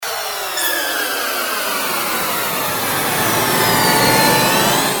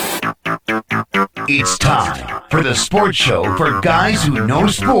It's time for the sports show for guys who know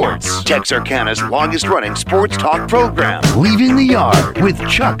sports. Texarkana's longest-running sports talk program, Leaving the Yard with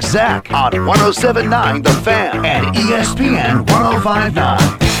Chuck Zach on 107.9 The Fan and ESPN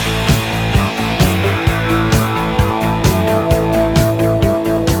 105.9.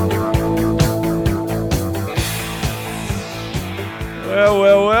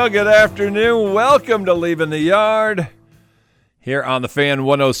 Well, good afternoon. Welcome to Leaving the Yard here on the Fan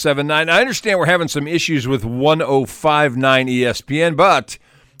 107.9. I understand we're having some issues with 105.9 ESPN, but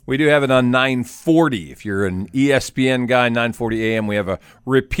we do have it on 940. If you're an ESPN guy, 940 AM, we have a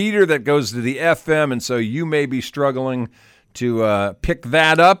repeater that goes to the FM, and so you may be struggling to pick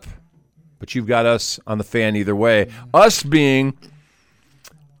that up, but you've got us on the Fan either way. Us being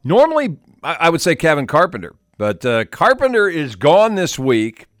normally, I would say Kevin Carpenter. But Carpenter is gone this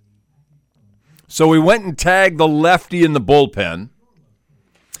week, so we went and tagged the lefty in the bullpen.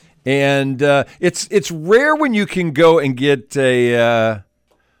 And it's rare when you can go and get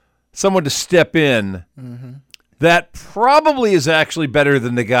someone to step in. Mm-hmm. That probably is actually better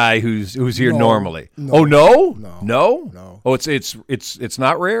than the guy who's here normally. No. Oh no? No. Oh, it's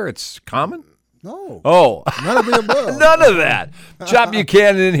not rare. It's common. No. Oh, None of the above. None of that. Chop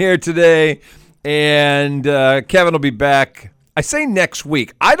Buchanan in here today. And Kevin will be back, I say next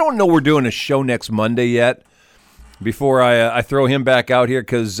week. I don't know we're doing a show next Monday yet before I throw him back out here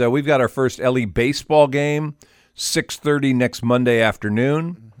because we've got our first LE baseball game, 6:30 next Monday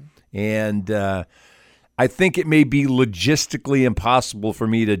afternoon. Mm-hmm. And I think it may be logistically impossible for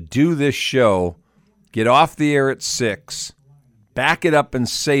me to do this show, get off the air at 6, back it up and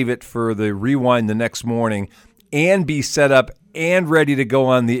save it for the rewind the next morning, and be set up and ready to go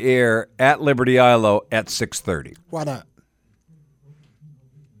on the air at Liberty ILO at 6:30. Why not?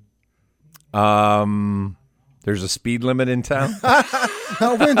 There's a speed limit in town.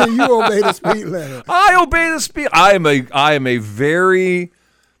 Now, when do you obey the speed limit? I obey the speed. I am a very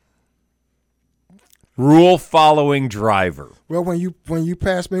rule-following driver. Well, when you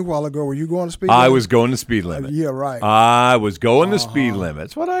passed me a while ago, were you going to speed limit? I was going the speed limit. Yeah, right. I was going the speed limit.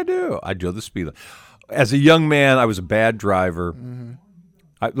 That's what I do. I do the speed limit. As a young man, I was a bad driver. Mm-hmm.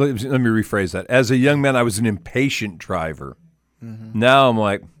 Let me rephrase that. As a young man, I was an impatient driver. Mm-hmm. Now I'm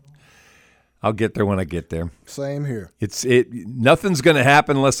like, I'll get there when I get there. Same here. Nothing's going to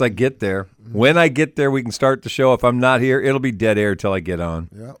happen unless I get there. Mm-hmm. When I get there, we can start the show. If I'm not here, it'll be dead air till I get on.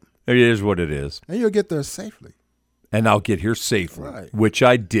 Yep. It is what it is. And you'll get there safely. And I'll get here safely, right. Which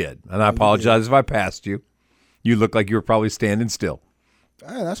I did. And I apologize if I passed you. You look like you were probably standing still.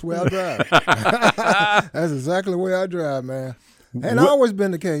 Hey, that's the way I drive. That's exactly the way I drive, man. And always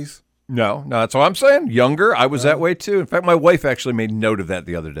been the case. No, that's what I'm saying. Younger, I was that way too. In fact, my wife actually made note of that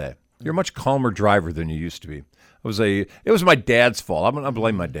the other day. You're a much calmer driver than you used to be. It was my dad's fault. I'm going to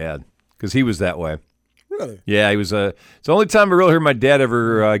blame my dad because he was that way. Really? Yeah, he was it's the only time I really heard my dad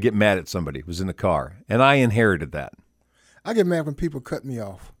ever get mad at somebody was in the car, and I inherited that. I get mad when people cut me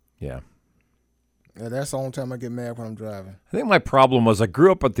off. Yeah. Yeah, that's the only time I get mad when I'm driving. I think my problem was I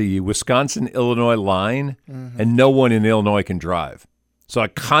grew up at the Wisconsin-Illinois line, and no one in Illinois can drive. So I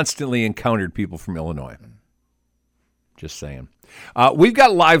constantly encountered people from Illinois. Just saying. We've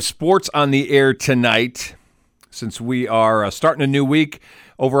got live sports on the air tonight since we are starting a new week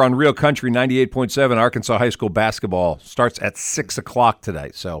over on Real Country 98.7. Arkansas High School basketball starts at 6 o'clock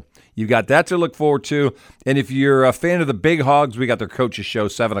tonight. So you've got that to look forward to. And if you're a fan of the Big Hogs, we got their coaches show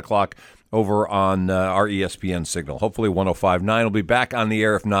 7 o'clock over on our ESPN signal. Hopefully 105.9 will be back on the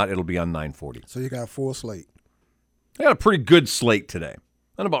air. If not, it'll be on 940. So you got a full slate. I got a pretty good slate today.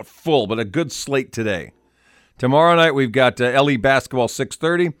 Not about full, but a good slate today. Tomorrow night we've got LE basketball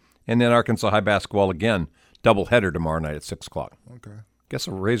 6:30, and then Arkansas High basketball again. Doubleheader tomorrow night at 6 o'clock. Okay. Guess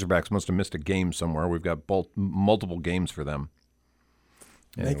the Razorbacks must have missed a game somewhere. We've got multiple games for them.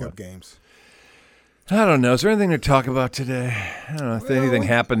 Anyway. Makeup games. I don't know. Is there anything to talk about today? I don't know if anything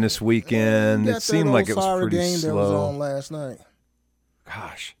happened this weekend. It seemed like it was pretty game slow. That was on last night.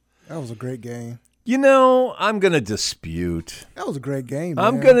 Gosh. That was a great game. You know, I'm going to dispute. That was a great game, man.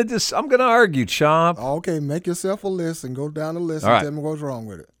 I'm going to argue, Chop. Okay, make yourself a list and go down the list All and right. tell me what's wrong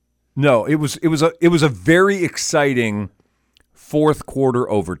with it. No, it was a very exciting fourth quarter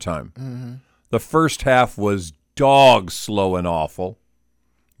overtime. Mm-hmm. The first half was dog slow and awful.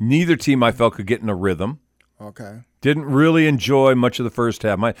 Neither team, I felt, could get in a rhythm. Okay. Didn't really enjoy much of the first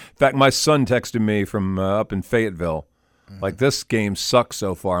half. In fact, my son texted me from up in Fayetteville, like, this game sucks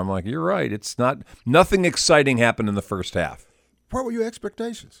so far. I'm like, you're right. It's nothing exciting happened in the first half. What were your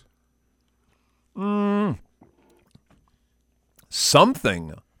expectations?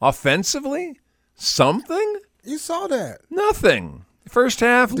 Something. Offensively? Something? You saw that. Nothing. First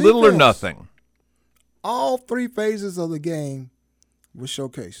half, little or nothing. All three phases of the game were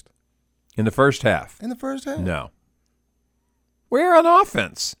showcased. In the first half? In the first half? No. Where on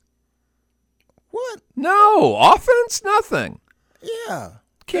offense? What? No. Offense? Nothing. Yeah.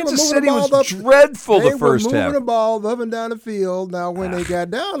 Kansas City was dreadful the first half. They were moving the ball up and down the field. Now, when they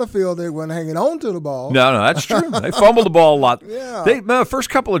got down the field, they weren't hanging on to the ball. No, that's true. They fumbled the ball a lot. Yeah. The first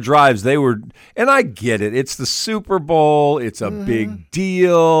couple of drives, they were – and I get it. It's the Super Bowl. It's a big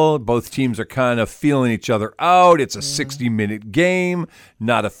deal. Both teams are kind of feeling each other out. It's a 60-minute game,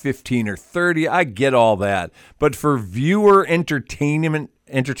 not a 15 or 30. I get all that. But for viewer entertainment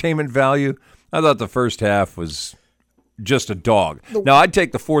value, I thought the first half was – just a dog. Now, I'd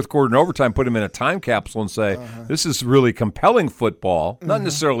take the fourth quarter and overtime, put him in a time capsule and say, this is really compelling football. Not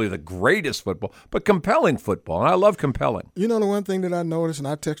necessarily the greatest football, but compelling football. And I love compelling. You know the one thing that I noticed, and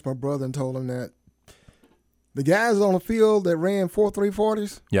I texted my brother and told him that the guys on the field that ran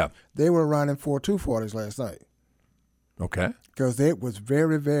 4.340s, yeah, they were running 4.240s last night. Okay. Because it was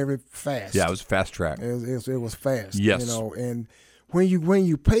very, very fast. Yeah, it was fast track. It was fast. Yes. You know, and when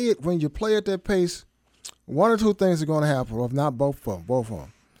you play at that pace, one or two things are going to happen, or if not both of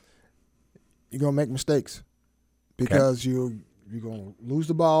them. You're going to make mistakes because you're going to lose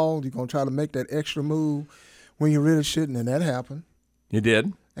the ball. You're going to try to make that extra move when you really shouldn't, and that happened. You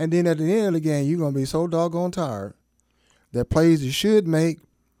did. And then at the end of the game, you're going to be so doggone tired that plays you should make,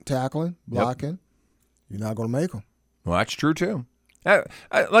 tackling, blocking, you're not going to make them. Well, that's true, too.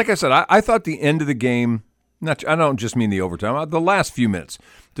 Like I said, I thought the end of the game, I don't just mean the overtime, the last few minutes,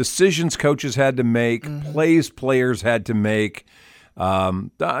 decisions coaches had to make, plays players had to make.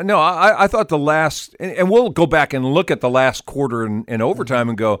 I thought the last, and we'll go back and look at the last quarter and overtime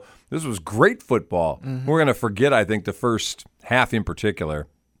and go, this was great football. We're going to forget, I think, the first half in particular.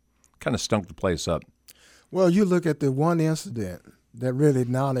 Kind of stunk the place up. Well, you look at the one incident that really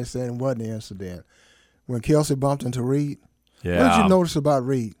now they're saying wasn't an incident. When Kelsey bumped into Reed. Yeah. What did you notice about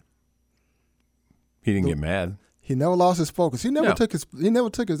Reed? He didn't get mad. He never lost his focus. He never took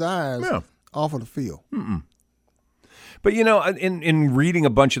his eyes off of the field. But you know, in reading a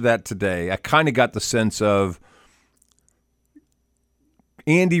bunch of that today, I kind of got the sense of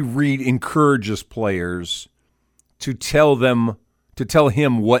Andy Reid encourages players to tell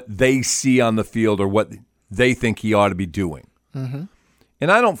him what they see on the field or what they think he ought to be doing.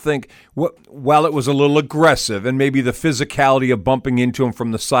 And I don't think, while it was a little aggressive and maybe the physicality of bumping into him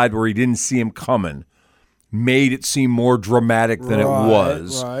from the side where he didn't see him coming made it seem more dramatic than it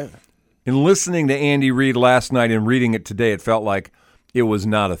was. Right. In listening to Andy Reid last night and reading it today, it felt like it was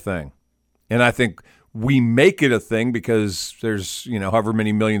not a thing. And I think we make it a thing because there's, however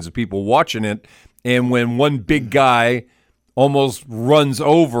many millions of people watching it. And when one big guy almost runs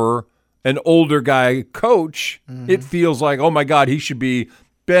over an older guy coach, it feels like, oh, my God, he should be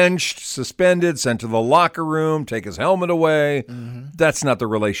benched, suspended, sent to the locker room, take his helmet away. That's not the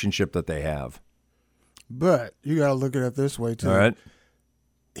relationship that they have. But you got to look at it this way, too. All right.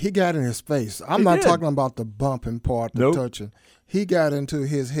 He got in his face. I'm not talking about the bumping part, the touching. He got into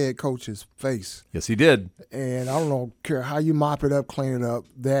his head coach's face. Yes, he did. And I don't care how you mop it up, clean it up,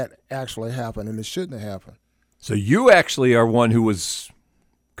 that actually happened, and it shouldn't have happened. So you actually are one who was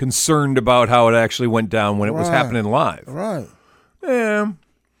concerned about how it actually went down when it was happening live. Right. Yeah.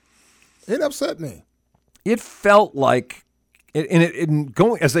 It upset me. It felt like,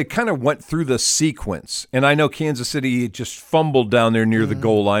 as they kind of went through the sequence, and I know Kansas City just fumbled down there near the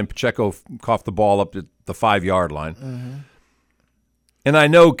goal line. Pacheco coughed the ball up to the 5-yard line. And I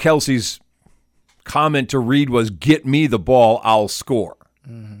know Kelsey's comment to Reed was, get me the ball, I'll score.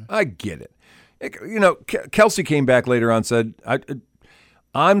 I get it. Kelsey came back later on and said,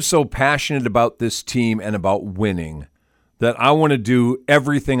 I'm so passionate about this team and about winning that I want to do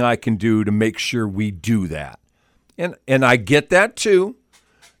everything I can do to make sure we do that. And I get that too.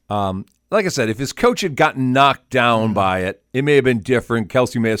 Like I said, if his coach had gotten knocked down by it, it may have been different.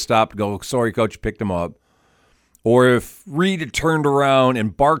 Kelsey may have stopped and go, sorry, coach, picked him up. Or if Reed had turned around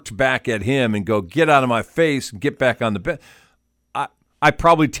and barked back at him and go, get out of my face and get back on the bench, I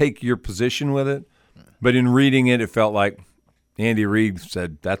probably take your position with it. But in reading it, it felt like Andy Reid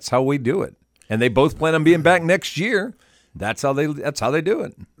said, that's how we do it. And they both plan on being back next year. That's how they do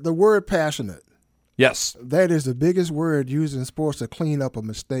it. The word passionate. Yes. That is the biggest word used in sports to clean up a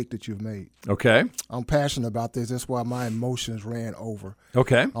mistake that you've made. Okay. I'm passionate about this. That's why my emotions ran over.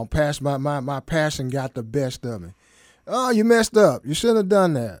 Okay. I'm passionate. My passion got the best of me. Oh, you messed up. You shouldn't have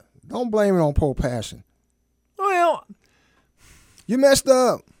done that. Don't blame it on poor passion. Well, you messed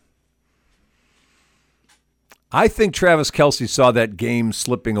up. I think Travis Kelce saw that game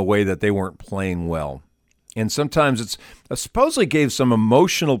slipping away, that they weren't playing well. And sometimes it's supposedly gave some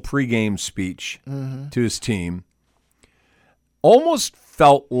emotional pregame speech to his team. Almost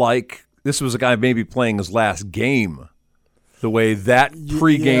felt like this was a guy maybe playing his last game. The way that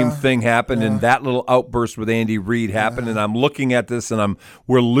pregame thing happened and that little outburst with Andy Reid happened, and I'm looking at this and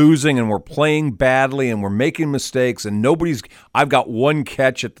we're losing and we're playing badly and we're making mistakes and I've got one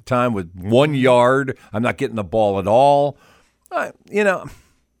catch at the time with 1 yard. I'm not getting the ball at all.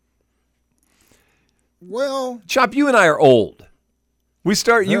 Well, Chop, you and I are old. You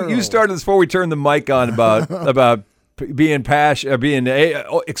started this before we turned the mic on about being being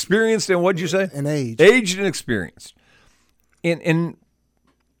experienced and what'd you say? And aged. Aged and experienced. In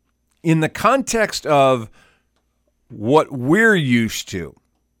the context of what we're used to,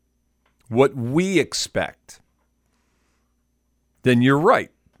 what we expect, then you're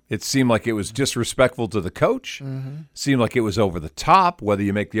right. It seemed like it was disrespectful to the coach. Seemed like it was over the top, whether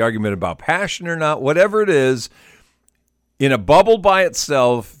you make the argument about passion or not, whatever it is. In a bubble by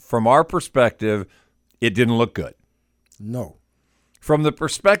itself, from our perspective, it didn't look good. No. From the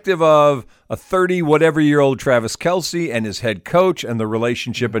perspective of a 30-whatever-year-old Travis Kelce and his head coach and the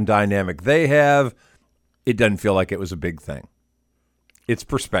relationship and dynamic they have, it doesn't feel like it was a big thing. It's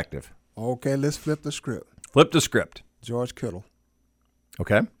perspective. Okay, let's flip the script. Flip the script. George Kittle.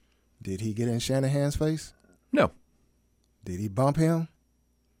 Okay. Did he get in Shanahan's face? No. Did he bump him?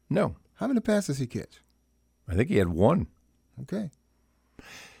 No. How many passes he catch? I think he had one. Okay.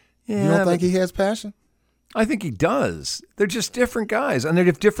 Yeah, you don't think he has passion? I think he does. They're just different guys, and they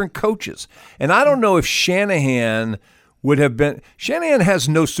have different coaches. And I don't know if Shanahan would have been – Shanahan has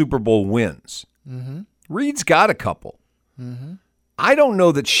no Super Bowl wins. Reed's got a couple. I don't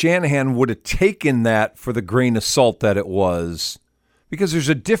know that Shanahan would have taken that for the grain of salt that it was, because there's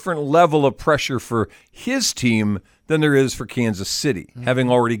a different level of pressure for his team than there is for Kansas City, having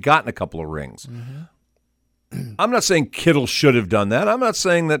already gotten a couple of rings. I'm not saying Kittle should have done that. I'm not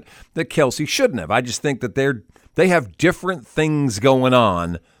saying that Kelce shouldn't have. I just think that they have different things going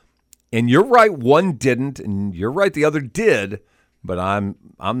on. And you're right, one didn't, and you're right, the other did. But I'm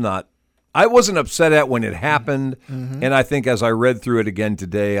not. I wasn't upset at when it happened, and I think as I read through it again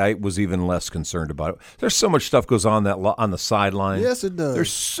today, I was even less concerned about it. There's so much stuff goes on on the sideline. Yes, it does.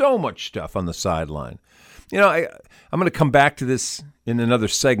 There's so much stuff on the sideline. I'm going to come back to this in another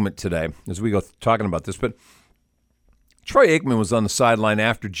segment today as we go talking about this, but Troy Aikman was on the sideline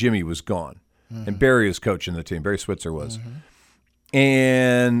after Jimmy was gone, and Barry was coaching the team. Barry Switzer was.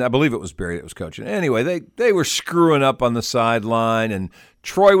 And I believe it was Barry that was coaching. Anyway, they were screwing up on the sideline, and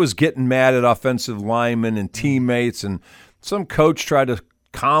Troy was getting mad at offensive linemen and teammates, and some coach tried to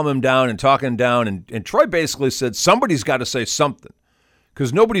calm him down and talk him down, and Troy basically said, somebody's got to say something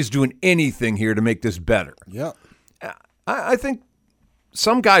because nobody's doing anything here to make this better. Yep. I think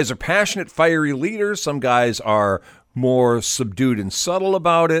some guys are passionate, fiery leaders. Some guys are more subdued and subtle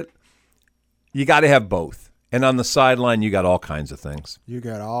about it. You got to have both. And on the sideline, you got all kinds of things. You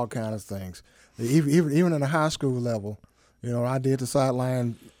got all kinds of things. Even in the high school level, I did the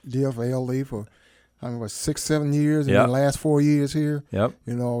sideline deal for LE for 6-7 years, and the last 4 years here. Yep.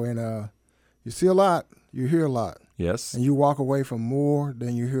 And you see a lot, you hear a lot. Yes. And you walk away from more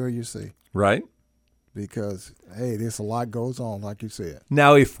than you hear or you see. Right. Because, hey, there's a lot goes on, like you said.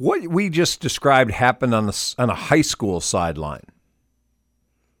 Now, if what we just described happened on a high school sideline,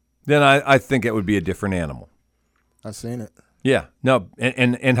 then I think it would be a different animal. I've seen it. Yeah. No.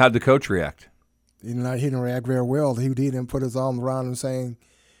 And how'd the coach react? He didn't react very well. He didn't put his arm around him saying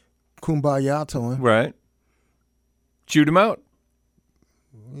kumbaya to him. Right. Chewed him out.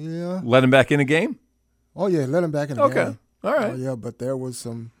 Yeah. Let him back in the game? Oh, yeah, let him back in the game. Okay. All right. Yeah, but there was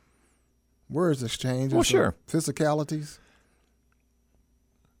some words exchange. Well, sure. Physicalities.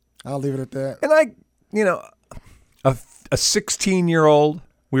 I'll leave it at that. And a 16-year-old,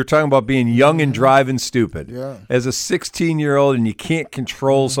 we were talking about being young and driving stupid. Yeah. As a 16-year-old, and you can't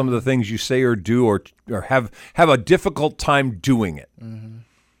control some of the things you say or do, or have a difficult time doing it.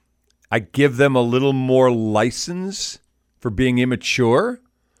 I give them a little more license for being immature,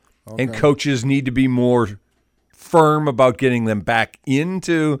 and coaches need to be more firm about getting them back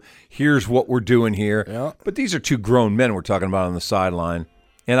into, here's what we're doing here. Yeah. But these are two grown men we're talking about on the sideline,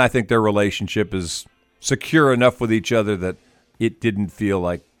 and I think their relationship is secure enough with each other that it didn't feel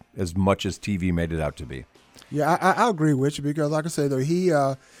like as much as TV made it out to be. Yeah, I agree with you because, like I said, though,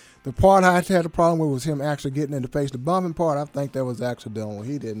 the part I had a problem with was him actually getting in the face. The bumping part, I think that was accidental.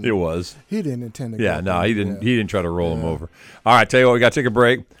 He didn't. It was. He didn't intend to. Yeah, no, he didn't. He didn't try to roll him over. All right, tell you what, we got to take a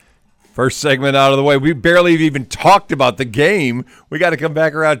break. First segment out of the way. We barely even talked about the game. We got to come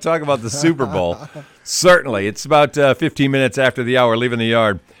back around and talk about the Super Bowl. Certainly, it's about 15 minutes after the hour. Leaving the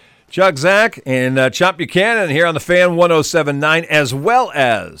Yard. Chuck Zach and Chop Buchanan here on the Fan 107.9 as well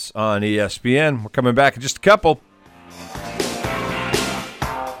as on ESPN. We're coming back in just a couple.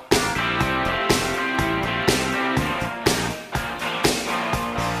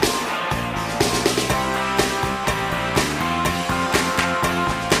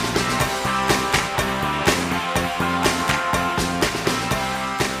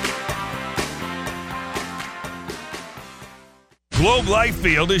 Globe Life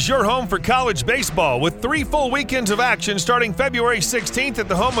Field is your home for college baseball with 3 full weekends of action starting February 16th at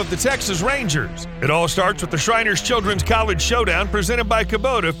the home of the Texas Rangers. It all starts with the Shriners Children's College Showdown presented by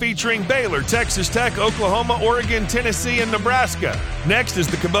Kubota featuring Baylor, Texas Tech, Oklahoma, Oregon, Tennessee, and Nebraska. Next is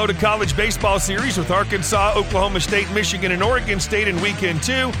the Kubota College Baseball Series with Arkansas, Oklahoma State, Michigan, and Oregon State in Weekend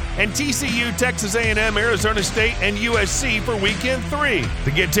 2, and TCU, Texas A&M, Arizona State, and USC for Weekend 3.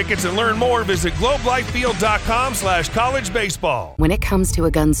 To get tickets and learn more, visit globelifefield.com/collegebaseball. When it comes to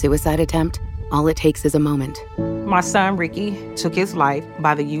a gun suicide attempt, all it takes is a moment. My son, Ricky, took his life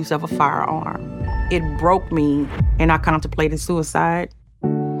by the use of a firearm. It broke me, and I contemplated suicide.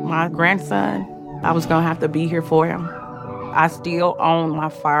 My grandson, I was gonna have to be here for him. I still own my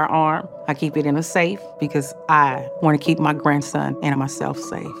firearm. I keep it in a safe because I want to keep my grandson and myself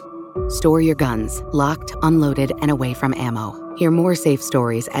safe. Store your guns, locked, unloaded, and away from ammo. Hear more safe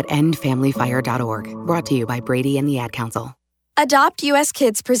stories at endfamilyfire.org. Brought to you by Brady and the Ad Council. Adopt US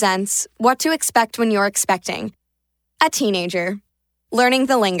Kids presents What to Expect When You're Expecting. A teenager. Learning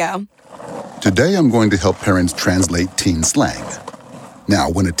the lingo. Today I'm going to help parents translate teen slang. Now,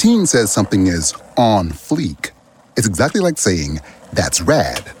 when a teen says something is on fleek, it's exactly like saying, that's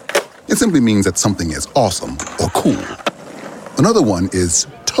rad. It simply means that something is awesome or cool. Another one is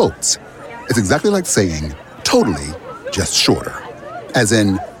totes. It's exactly like saying, totally, just shorter. As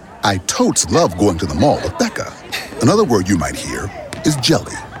in, I totes love going to the mall with Becca. Another word you might hear is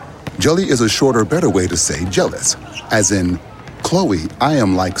jelly. Jelly is a shorter, better way to say jealous. As in, Chloe, I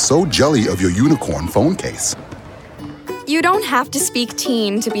am like so jelly of your unicorn phone case. You don't have to speak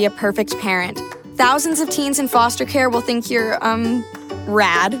teen to be a perfect parent. Thousands of teens in foster care will think you're,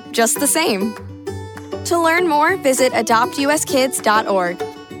 rad just the same. To learn more, visit adoptuskids.org.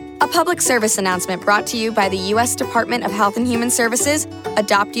 A public service announcement brought to you by the U.S. Department of Health and Human Services,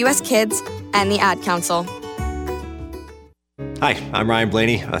 Adopt U.S. Kids, and the Ad Council. Hi, I'm Ryan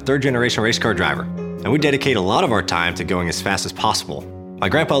Blaney, a third-generation race car driver, and we dedicate a lot of our time to going as fast as possible. My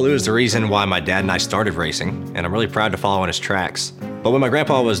grandpa Lou is the reason why my dad and I started racing, and I'm really proud to follow in his tracks. But when my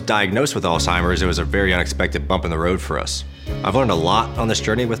grandpa was diagnosed with Alzheimer's, it was a very unexpected bump in the road for us. I've learned a lot on this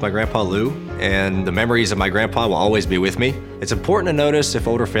journey with my grandpa Lou, and the memories of my grandpa will always be with me. It's important to notice if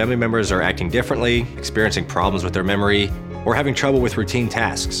older family members are acting differently, experiencing problems with their memory, or having trouble with routine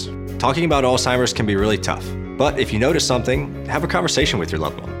tasks. Talking about Alzheimer's can be really tough, but if you notice something, have a conversation with your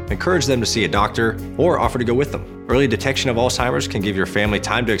loved one. Encourage them to see a doctor or offer to go with them. Early detection of Alzheimer's can give your family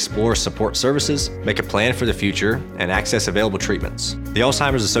time to explore support services, make a plan for the future, and access available treatments. The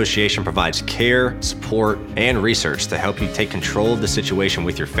Alzheimer's Association provides care, support, and research to help you take control of the situation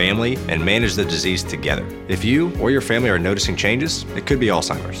with your family and manage the disease together. If you or your family are noticing changes, it could be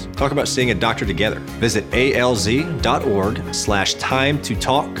Alzheimer's. Talk about seeing a doctor together. Visit alz.org/time to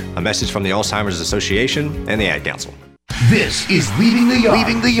talk. A message from the Alzheimer's Association and the Ad Council. This is Leaving the Yard.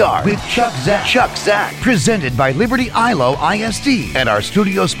 Leaving the Yard with Chuck Zach. Presented by Liberty ILO ISD and our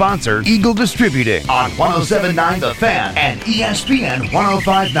studio sponsor, Eagle Distributing on 107.9 The Fan and ESPN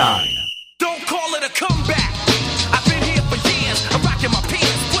 105.9. Don't call it a comeback. I've been here for years. I'm rocking my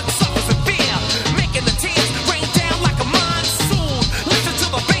pants, putting suckers in fear, making the tears rain down like a monsoon. Listen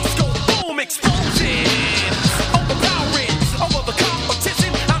to the bass go boom, explosion. Overpowering over the competition.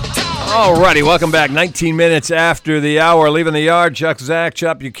 Alrighty, welcome back. 19 minutes after the hour, Leaving the Yard. Chuck Zach,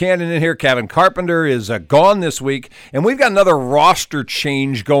 Chop Buchanan in here. Kevin Carpenter is gone this week, and we've got another roster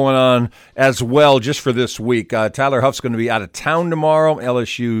change going on as well just for this week. Tyler Huff's going to be out of town tomorrow.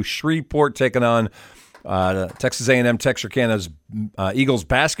 LSU Shreveport taking on Texas A&M Texarkana's Eagles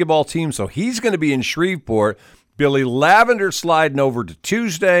basketball team, so he's going to be in Shreveport. Billy Lavender sliding over to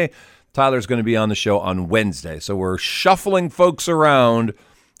Tuesday. Tyler's going to be on the show on Wednesday, so we're shuffling folks around.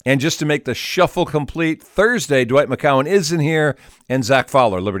 And just to make the shuffle complete, Thursday, Dwight McCowan is in here, and Zach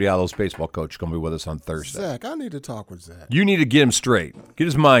Fowler, Liberty ILO's baseball coach, going to be with us on Thursday. Zach, I need to talk with Zach. You need to get him straight. Get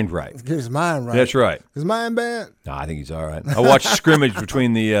his mind right. Get his mind right. That's right. His mind bad? No, I think he's all right. I watched a scrimmage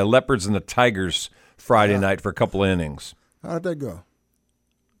between the Leopards and the Tigers Friday night for a couple innings. How did that go?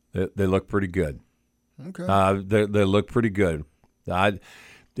 They look pretty good. Okay. They look pretty good.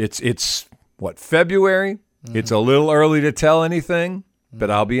 It's what, February? Mm-hmm. It's a little early to tell anything. But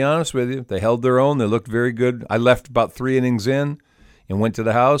I'll be honest with you, they held their own. They looked very good. I left about 3 innings in, and went to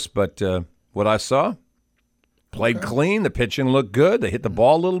the house. But what I saw, played clean. The pitching looked good. They hit the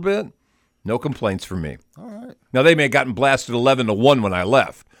ball a little bit. No complaints from me. All right. Now, they may have gotten blasted 11-1 when I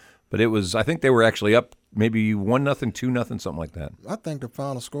left, but I think they were actually up maybe 1-0, 2-0, something like that. I think the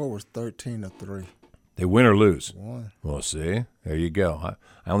final score was 13-3. They win or lose? Won. Well, see, there you go.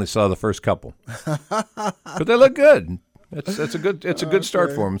 I only saw the first couple, but they look good. It's a good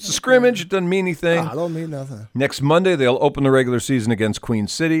start for them. It's a scrimmage. It doesn't mean anything. I don't mean nothing. Next Monday, they'll open the regular season against Queen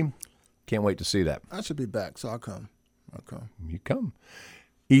City. Can't wait to see that. I should be back, so I'll come. You come.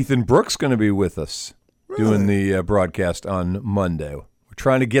 Ethan Brooks going to be with us doing the broadcast on Monday. We're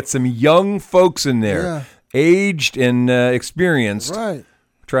trying to get some young folks in there, aged and experienced. Right.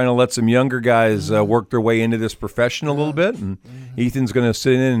 Trying to let some younger guys work their way into this profession a little bit. And Ethan's going to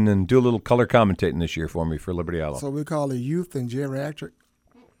sit in and do a little color commentating this year for me for Liberty Island. So we call it youth and geriatric?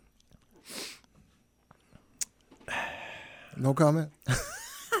 No comment?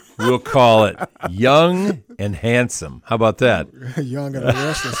 We'll call it young and handsome. How about that? Young and the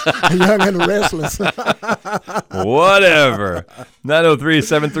restless. Young and the restless. Whatever.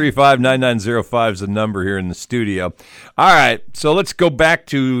 903-735-9905 is the number here in the studio. All right, so let's go back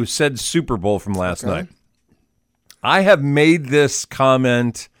to said Super Bowl from last night. I have made this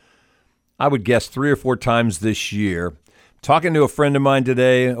comment, I would guess, 3 or 4 times this year. Talking to a friend of mine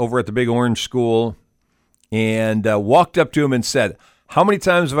today over at the Big Orange School, and walked up to him and said, "How many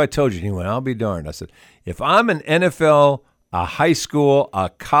times have I told you?" He went, "I'll be darned." I said, "If I'm an NFL, a high school, a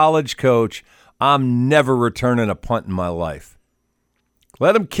college coach, I'm never returning a punt in my life.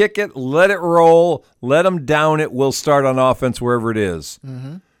 Let them kick it, let it roll, let them down it. We'll start on offense wherever it is."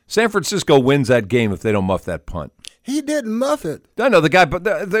 Mm-hmm. San Francisco wins that game if they don't muff that punt. He didn't muff it. I know the guy, but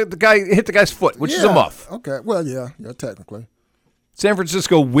the guy hit the guy's foot, which is a muff. Okay, well, yeah, technically. San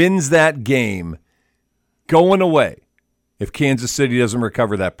Francisco wins that game going away if Kansas City doesn't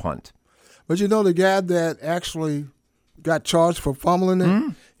recover that punt. But you know the guy that actually got charged for fumbling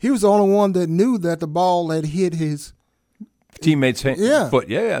it? He was the only one that knew that the ball had hit his teammate's foot. Yeah.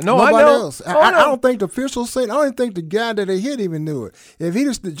 No, nobody I know. else. I don't think the officials said. I don't even think the guy that they hit even knew it. If he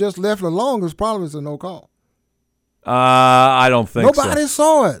just left it alone, it probably was a no call. I don't think Nobody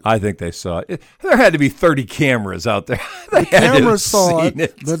saw it. I think they saw it. There had to be 30 cameras out there. The cameras saw it,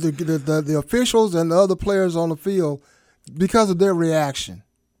 but the officials and the other players on the field, because of their reaction.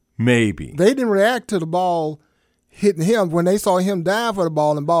 Maybe. They didn't react to the ball hitting him. When they saw him dive for the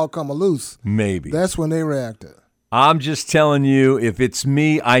ball and the ball come loose, maybe. That's when they reacted. I'm just telling you, if it's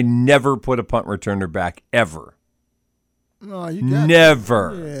me, I never put a punt returner back, ever. No, you got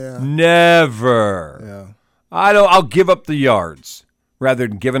never. Yeah. Never. Yeah. I'll give up the yards rather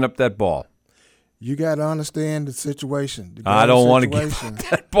than giving up that ball. You got to understand the situation. I don't want to give up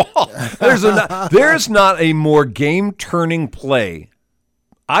that ball. There's not a more game-turning play,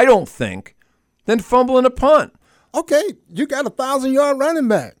 I don't think, than fumbling a punt. Okay, you got a 1,000-yard running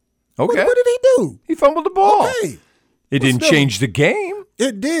back. Okay. What did he do? He fumbled the ball. Okay. It didn't change the game.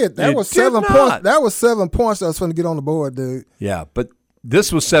 It did. That was 7 points. That was 7 points that was going to get on the board, dude. Yeah, but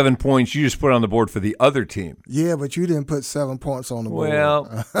this was 7 points you just put on the board for the other team. Yeah, but you didn't put 7 points on the board.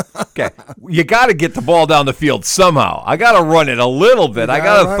 Well, okay. You got to get the ball down the field somehow. I got to run it a little bit. I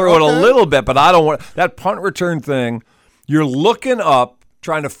got to throw it a little bit, but I don't want that punt return thing. You're looking up,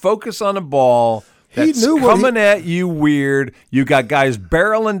 trying to focus on a ball that's coming at you weird. You got guys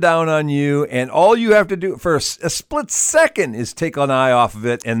barreling down on you, and all you have to do for a split second is take an eye off of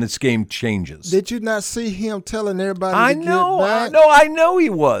it, and this game changes. Did you not see him telling everybody to get back? I know he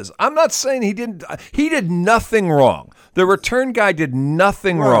was. I'm not saying he didn't. He did nothing wrong. The return guy did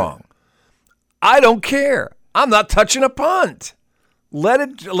nothing wrong. I don't care. I'm not touching a punt. Let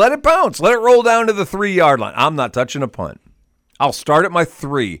it bounce. Let it roll down to the 3-yard line. I'm not touching a punt. I'll start at my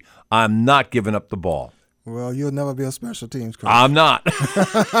 3. I'm not giving up the ball. Well, you'll never be a special teams coach. I'm not.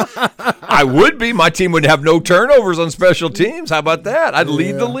 I would be. My team would have no turnovers on special teams. How about that? I'd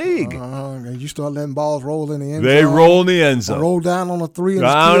lead the league. And you start letting balls roll in the end zone. They roll in the end zone. Roll down on the 3.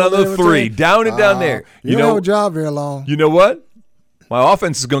 Down on the 3. Down and down there. You don't have a job very long. You know what? My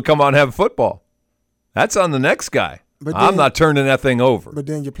offense is going to come out and have football. That's on the next guy. But I'm not turning that thing over. But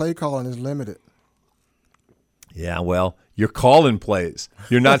then your play calling is limited. Yeah, well, you're calling plays.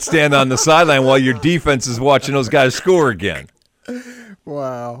 You're not standing on the sideline while your defense is watching those guys score again.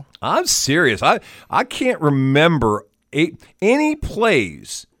 Wow. I'm serious. I can't remember any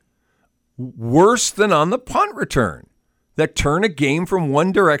plays worse than on the punt return that turn a game from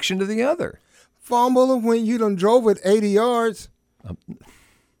one direction to the other. Fumble when you done drove it 80 yards.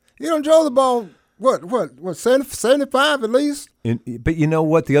 You done drove the ball, what 75 at least? But you know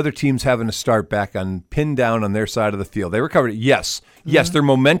what? The other team's having to start back on pin down on their side of the field. They recovered it. Yes, Yes, they're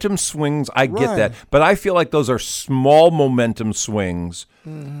momentum swings. I get that. But I feel like those are small momentum swings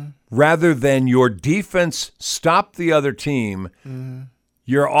rather than your defense stopped the other team.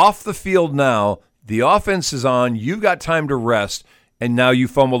 You're off the field now. The offense is on. You've got time to rest. And now you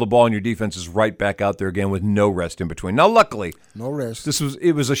fumble the ball and your defense is right back out there again with no rest in between. Now, luckily, no rest.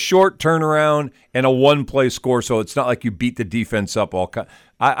 It was a short turnaround and a one-play score, so it's not like you beat the defense up all.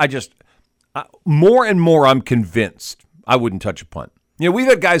 More and more, I'm convinced I wouldn't touch a punt. We've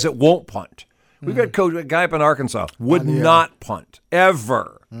had guys that won't punt. We've had a guy up in Arkansas would not punt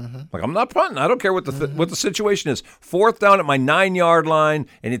ever. Like, I'm not punting. I don't care what the situation is. 4th down at my 9-yard line,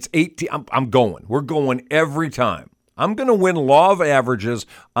 and it's 18. I'm going. We're going every time. I'm going to win law of averages.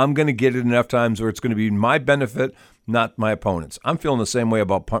 I'm going to get it enough times where it's going to be my benefit, not my opponent's. I'm feeling the same way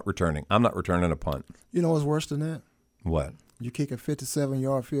about punt returning. I'm not returning a punt. You know what's worse than that? What? You kick a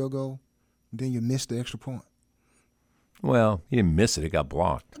 57-yard field goal, then you miss the extra point. Well, you didn't miss it. It got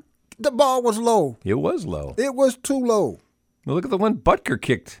blocked. The ball was low. It was low. It was too low. Well, look at the one Butker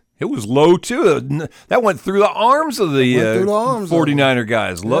kicked. It was low, too. That went through the arms of the 49er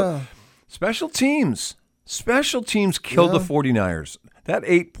guys. Look, special teams. Special teams killed the 49ers. That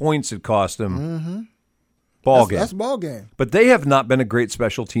 8 points it cost them. Ball game. That's ball game. But they have not been a great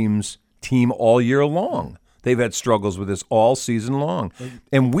special teams team all year long. They've had struggles with this all season long.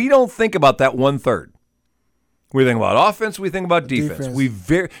 And we don't think about that 1/3. We think about offense. We think about defense.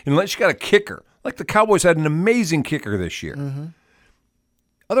 Unless you got a kicker. Like the Cowboys had an amazing kicker this year.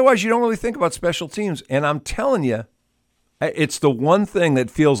 Otherwise, you don't really think about special teams. And I'm telling you, it's the one thing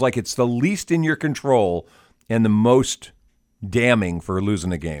that feels like it's the least in your control and the most damning for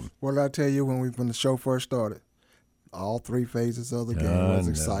losing a game. What did I tell you when the show first started? All 3 phases of the game was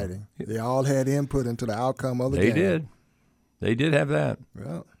exciting. They all had input into the outcome of the game. They did have that.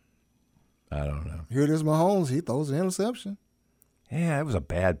 Well, I don't know. Here it is, Mahomes. He throws an interception. Yeah, it was a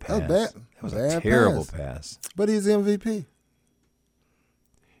bad pass. That was a terrible pass. But he's MVP.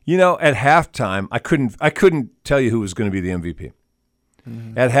 At halftime, I couldn't tell you who was going to be the MVP.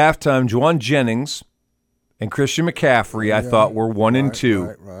 At halftime, Juwan Jennings and Christian McCaffrey, I thought, were 1 and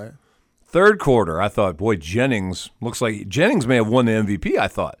 2. Right. Third quarter, I thought, boy, looks like Jennings may have won the MVP, I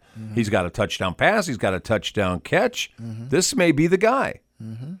thought. He's got a touchdown pass. He's got a touchdown catch. This may be the guy.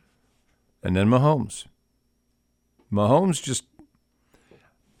 And then Mahomes. Mahomes just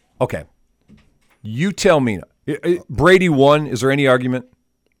 – okay. You tell me. Brady won. Is there any argument?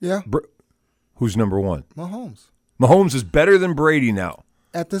 Yeah. Who's number 1? Mahomes. Mahomes is better than Brady now.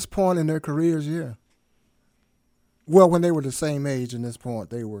 At this point in their careers, yeah. Well, when they were the same age in this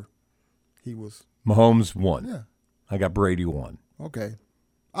point, he was. Mahomes won. Yeah. I got Brady 1. Okay.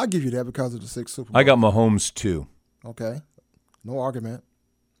 I'll give you that because of the 6 Super Bowls. I got Mahomes 2. Okay. No argument.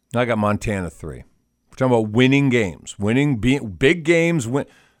 I got Montana 3. We're talking about winning games. Big games.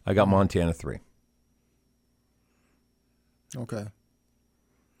 I got Montana 3. Okay.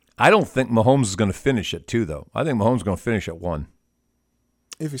 I don't think Mahomes is going to finish at 2, though. I think Mahomes is going to finish at 1.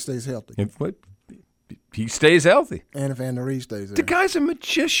 If he stays healthy. If he stays healthy. And if Andy Reid stays there. The guy's a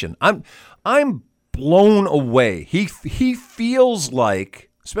magician. I'm blown away. He feels like,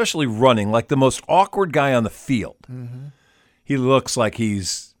 especially running, like the most awkward guy on the field. He looks like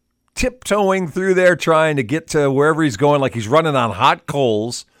he's tiptoeing through there trying to get to wherever he's going, like he's running on hot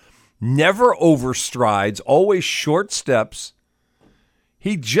coals. Never overstrides, always short steps.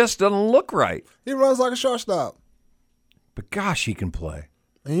 He just doesn't look right. He runs like a shortstop. But gosh, he can play.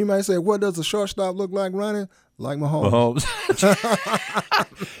 And you might say, what does a shortstop look like running? Like Mahomes.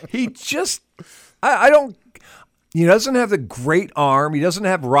 He just, I don't, he doesn't have the great arm. He doesn't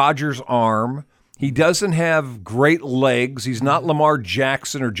have Rodgers' arm. He doesn't have great legs. He's not Lamar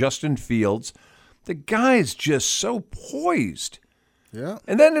Jackson or Justin Fields. The guy is just so poised. Yeah.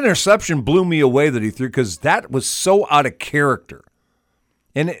 And that interception blew me away that he threw because that was so out of character.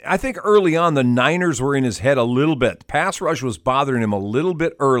 And I think early on, the Niners were in his head a little bit. The pass rush was bothering him a little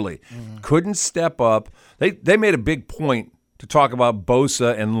bit early. Couldn't step up. They made a big point to talk about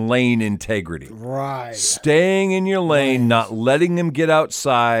Bosa and lane integrity. Right. Staying in your lane, not letting him get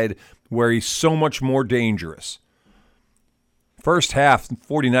outside where he's so much more dangerous. First half, the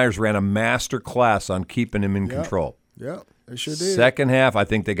 49ers ran a master class on keeping him in control. Yep, they sure did. Second half, I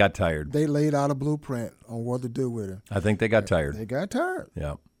think they got tired. They laid out a blueprint on what to do with him. I think they got tired. They got tired.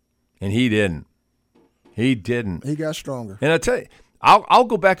 Yeah. And he didn't. He didn't. He got stronger. And I tell you, I'll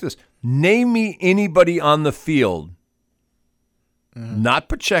go back to this. Name me anybody on the field, not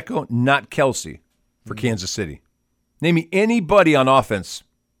Pacheco, not Kelsey, for Kansas City. Name me anybody on offense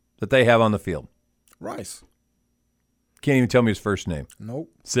that they have on the field. Rice. Can't even tell me his first name.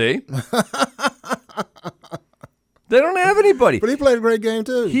 Nope. See? They don't have anybody. But he played a great game,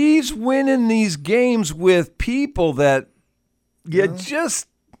 too. He's winning these games with people that you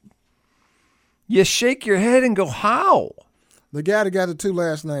shake your head and go, how? The guy that got the 2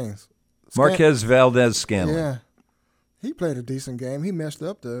 last names. Marquez Valdez-Scanlon. Yeah. He played a decent game. He messed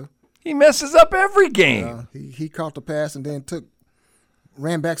up, though. He messes up every game. He caught the pass and then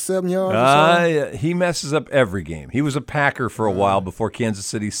ran back 7 yards. He messes up every game. He was a Packer for a while before Kansas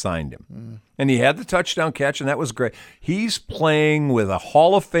City signed him. And he had the touchdown catch, and that was great. He's playing with a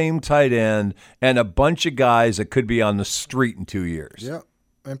Hall of Fame tight end and a bunch of guys that could be on the street in 2 years. Yep,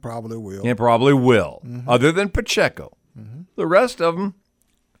 and probably will. Other than Pacheco. The rest of them,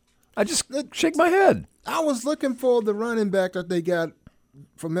 I just shake my head. I was looking for the running back that they got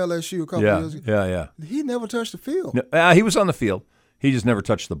from LSU a couple years ago. Yeah. He never touched the field. No, he was on the field. He just never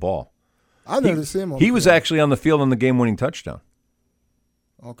touched the ball. I never seen him on the field. He was actually on the field on the game-winning touchdown.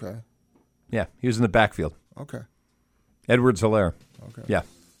 Okay. Yeah, he was in the backfield. Okay. Edwards-Helaire. Okay. Yeah.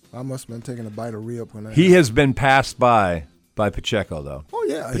 I must have been taking a bite of rib when he has been passed by Pacheco, though. Oh,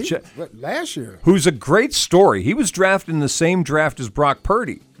 yeah. Last year. Who's a great story. He was drafted in the same draft as Brock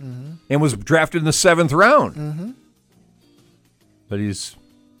Purdy and was drafted in the 7th round. But he's,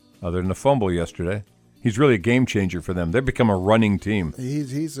 other than a fumble yesterday, he's really a game changer for them. They've become a running team.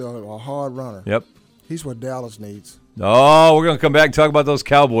 He's a hard runner. Yep. He's what Dallas needs. Oh, we're going to come back and talk about those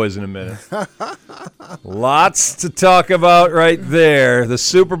Cowboys in a minute. Lots to talk about right there. The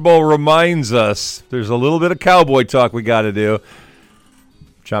Super Bowl reminds us there's a little bit of Cowboy talk we got to do.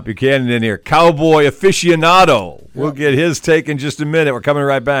 Chop Buchanan in here. Cowboy aficionado. We'll get his take in just a minute. We're coming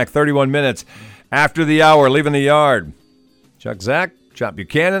right back. 31 minutes after the hour, leaving the yard. Chuck Zach, Chop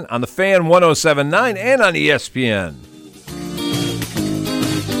Buchanan on the Fan 107.9 and on ESPN.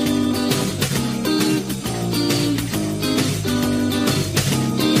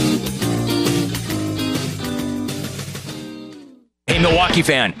 Hey, Milwaukee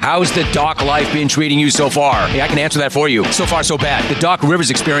fan, how's the Doc life been treating you so far? Hey, I can answer that for you. So far, so bad. The Doc Rivers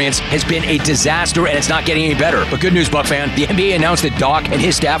experience has been a disaster, and it's not getting any better. But good news, Buck fan, the NBA announced that Doc and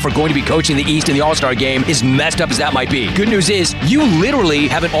his staff are going to be coaching the East in the All-Star game, as messed up as that might be. Good news is, you literally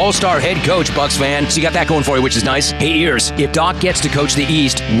have an All-Star head coach, Bucks fan, so you got that going for you, which is nice. Hey, ears, if Doc gets to coach the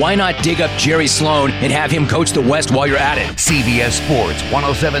East, why not dig up Jerry Sloan and have him coach the West while you're at it? CBS Sports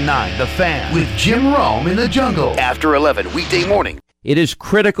 107.9 The Fan with Jim Rome in the jungle. After 11 weekday morning. It is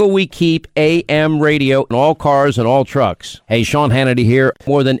critical we keep AM radio in all cars and all trucks. Hey, Sean Hannity here.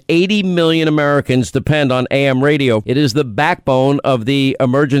 More than 80 million Americans depend on AM radio. It is the backbone of the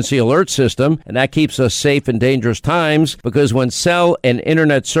emergency alert system, and that keeps us safe in dangerous times because when cell and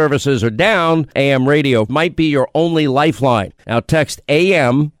internet services are down, AM radio might be your only lifeline. Now text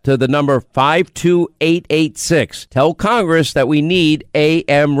AM to the number 52886. Tell Congress that we need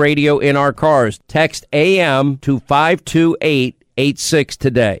AM radio in our cars. Text AM to 52886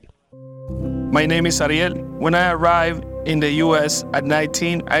 today. My name is Ariel. When I arrived in the U.S. at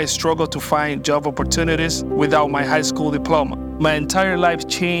 19, I struggled to find job opportunities without my high school diploma. My entire life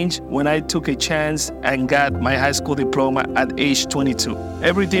changed when I took a chance and got my high school diploma at age 22.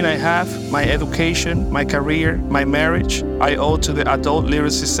 Everything I have, my education, my career, my marriage, I owe to the Adult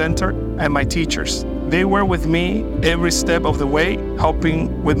Literacy Center and my teachers. They were with me every step of the way,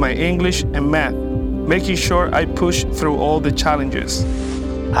 helping with my English and math, making sure I push through all the challenges.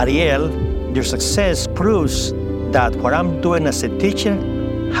 Ariel, your success proves that what I'm doing as a teacher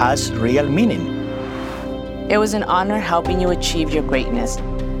has real meaning. It was an honor helping you achieve your greatness.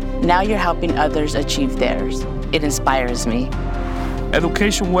 Now you're helping others achieve theirs. It inspires me.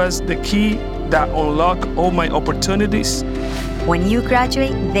 Education was the key that unlocked all my opportunities. When you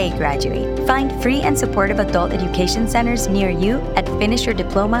graduate, they graduate. Find free and supportive adult education centers near you at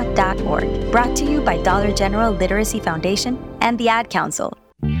finishyourdiploma.org. Brought to you by Dollar General Literacy Foundation and the Ad Council.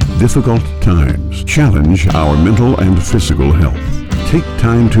 Difficult times challenge our mental and physical health. Take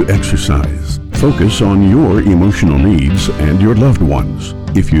time to exercise. Focus on your emotional needs and your loved ones.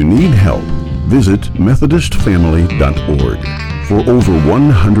 If you need help, visit MethodistFamily.org. For over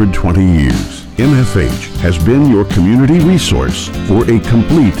 120 years, MFH has been your community resource for a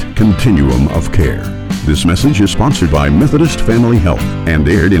complete continuum of care. This message is sponsored by Methodist Family Health and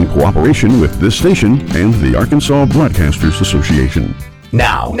aired in cooperation with this station and the Arkansas Broadcasters Association.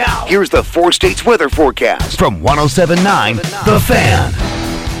 Now, here's the 4 states weather forecast from 107.9 The Fan.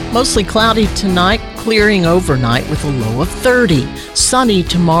 Mostly cloudy tonight, clearing overnight with a low of 30. Sunny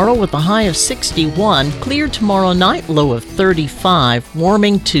tomorrow with a high of 61. Clear tomorrow night, low of 35.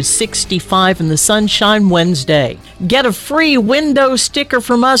 Warming to 65 in the sunshine Wednesday. Get a free window sticker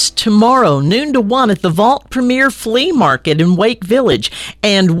from us tomorrow, noon to 1 at the Vault Premier Flea Market in Wake Village.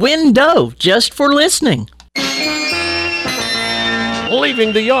 And window just for listening.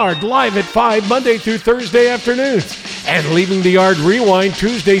 Leaving the Yard live at 5 Monday through Thursday afternoons. And Leaving the Yard Rewind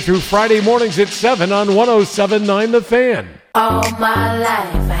Tuesday through Friday mornings at 7 on 107.9 The Fan. All my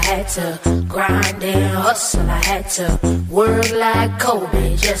life I had to grind and hustle. I had to work like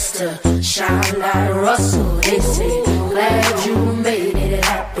Kobe just to shine like Russell. They say, glad you made it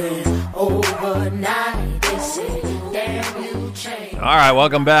happen overnight. They say, damn, you changed. All right,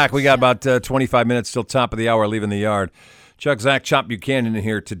 welcome back. We got about 25 minutes till top of the hour, Leaving the Yard. Chuck, Zach, Chop Buchanan in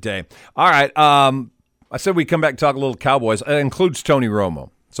here today. All right, I said we'd come back and talk a little Cowboys. It includes Tony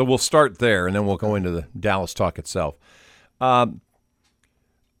Romo. So we'll start there, and then we'll go into the Dallas talk itself. When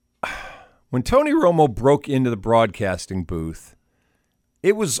Tony Romo broke into the broadcasting booth,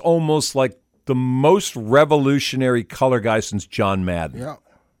 it was almost like the most revolutionary color guy since John Madden. Yeah.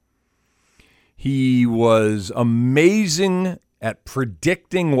 He was amazing at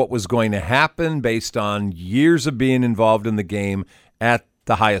predicting what was going to happen based on years of being involved in the game at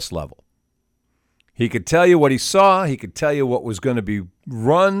the highest level. He could tell you what he saw. He could tell you what was going to be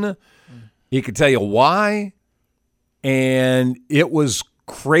run. He could tell you why. And it was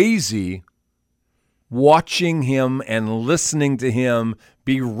crazy watching him and listening to him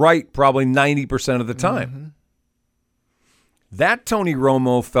be right probably 90% of the time. Mm-hmm. That Tony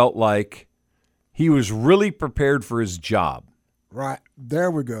Romo felt like he was really prepared for his job. Right.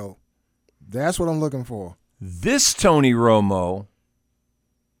 There we go. That's what I'm looking for. This Tony Romo,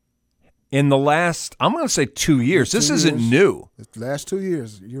 in the last, I'm going to say 2 years, this isn't new. The last 2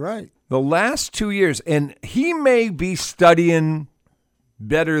 years, you're right. The last 2 years, and he may be studying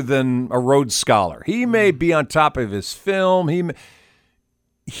better than a Rhodes Scholar. He may be on top of his film.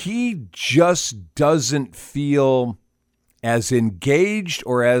 He just doesn't feel as engaged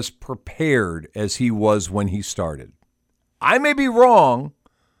or as prepared as he was when he started. I may be wrong.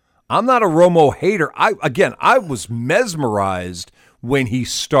 I'm not a Romo hater. I was mesmerized when he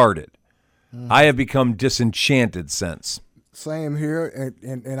started. I have become disenchanted since. Same here,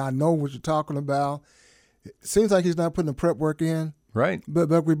 and I know what you're talking about. It seems like he's not putting the prep work in. Right.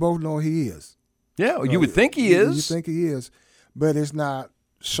 But we both know he is. Yeah, you would think he is. You think he is, but it's not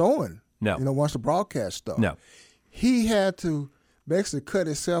showing. No. Once the broadcast stuff. No. He had to basically cut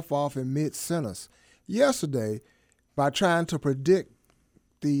himself off in mid-sentence yesterday by trying to predict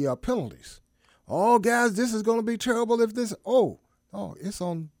the penalties. Oh, guys, this is going to be terrible if this. Oh, it's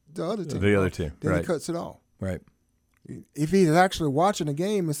on the other team. The other team, then right. He cuts it off. Right. If he's actually watching the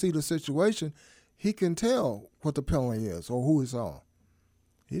game and see the situation, he can tell what the penalty is or who it's on.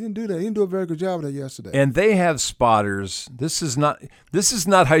 He didn't do that. He didn't do a very good job of that yesterday. And they have spotters. This is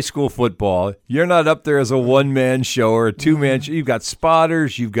not high school football. You're not up there as a one-man show or a two-man show. You've got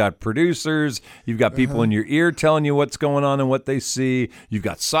spotters. You've got producers. You've got people in your ear telling you what's going on and what they see. You've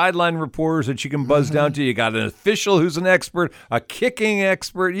got sideline reporters that you can buzz down to. You got an official who's an expert, a kicking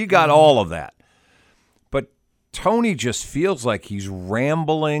expert. You got all of that. But Tony just feels like he's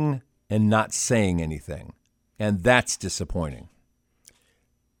rambling and not saying anything, and that's disappointing.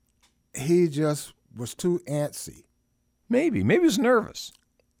 He just was too antsy. Maybe he was nervous.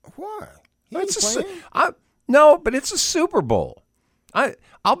 Why? No, but it's a Super Bowl.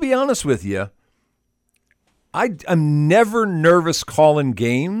 I'll be honest with you. I'm never nervous calling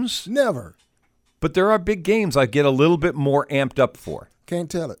games. Never. But there are big games I get a little bit more amped up for.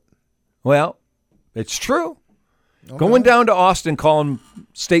 Can't tell it. Well, it's true. Okay. Going down to Austin calling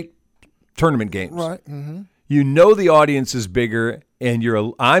state tournament games. Right. Mm-hmm. You know the audience is bigger,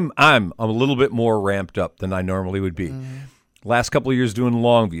 and I'm a little bit more ramped up than I normally would be. Last couple of years doing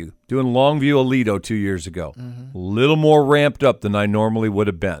Longview Alito 2 years ago, a little more ramped up than I normally would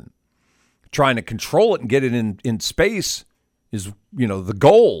have been. Trying to control it and get it in space is the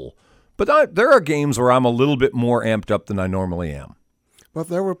goal. But there are games where I'm a little bit more amped up than I normally am. But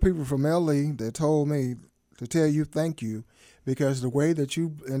there were people from LA that told me to tell you thank you because the way that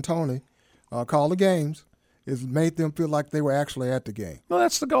you and Tony call the games is made them feel like they were actually at the game. Well,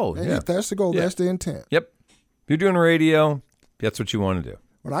 that's the goal. And yeah. if that's the goal, that's the intent. Yep. If you're doing radio, that's what you want to do.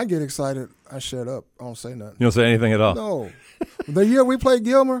 When I get excited, I shut up. I don't say nothing. You don't say anything at all? No. The year we played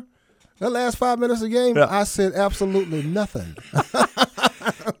Gilmer, that last 5 minutes of the game, I said absolutely nothing.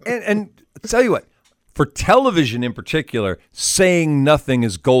 and tell you what, for television in particular, saying nothing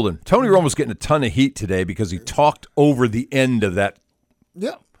is golden. Tony Romo's getting a ton of heat today because he talked over the end of that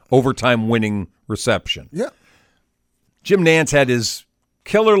overtime winning reception. Yeah. Jim Nantz had his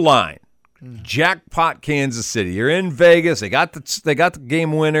killer line. Jackpot Kansas City. You're in Vegas. They got the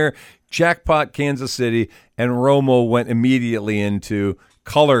game winner. Jackpot Kansas City. And Romo went immediately into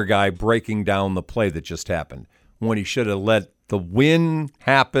color guy breaking down the play that just happened when he should have let the win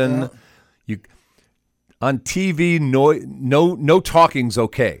happen. On TV, no talking's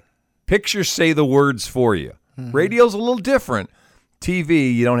okay. Pictures say the words for you. Mm-hmm. Radio's a little different.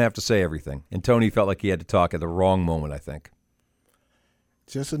 TV, you don't have to say everything. And Tony felt like he had to talk at the wrong moment, I think.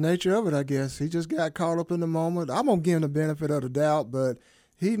 Just the nature of it, I guess. He just got caught up in the moment. I'm going to give him the benefit of the doubt, but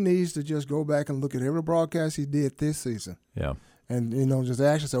he needs to just go back and look at every broadcast he did this season. Yeah. And, just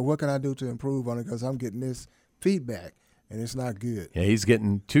ask yourself, what can I do to improve on it? Because I'm getting this feedback, and it's not good. Yeah, he's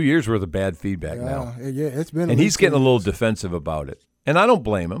getting 2 years worth of bad feedback now. Yeah, it's been. And he's getting a little defensive about it. And I don't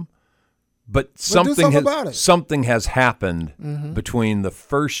blame him. But something has happened between the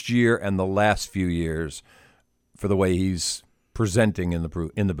first year and the last few years for the way he's presenting in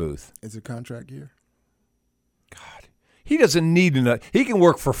the booth. Is it contract year? God, he doesn't need to. He can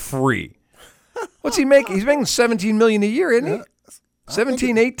work for free. What's he making? He's making $17 million a year, isn't he?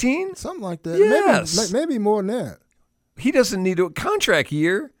 17, 18? Something like that. Yes. Maybe more than that. He doesn't need a contract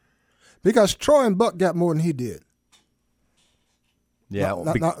year. Because Troy and Buck got more than he did. Yeah.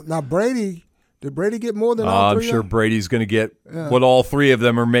 Now Brady, did Brady get more than all three? I'm sure Brady's going to get what all three of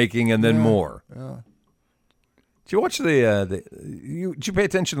them are making and then more. Yeah. Did you watch did you pay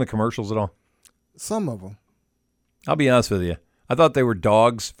attention to the commercials at all? Some of them. I'll be honest with you. I thought they were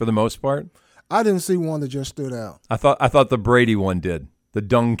dogs for the most part. I didn't see one that just stood out. I thought the Brady one did. The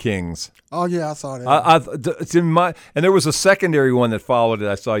Dung Kings. Oh yeah, I saw that. It's in and there was a secondary one that followed it.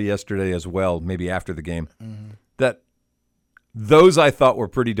 I saw yesterday as well, maybe after the game. Mm-hmm. That those I thought were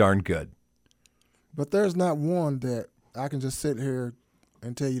pretty darn good. But there's not one that I can just sit here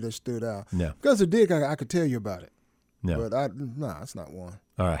and tell you that stood out. No. Because it did, I could tell you about it. No. But it's not one.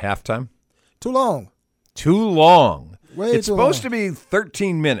 All right, halftime? Too long. Too long. It's supposed to be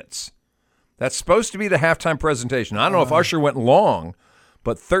 13 minutes. That's supposed to be the halftime presentation. I don't know if Usher went long,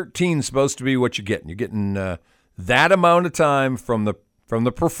 but 13 is supposed to be what you're getting. You're getting that amount of time from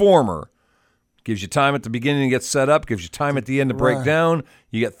the performer. Gives you time at the beginning to get set up, gives you time at the end to break down.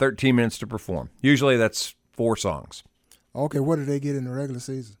 You get 13 minutes to perform. Usually that's 4 songs. Okay, what did they get in the regular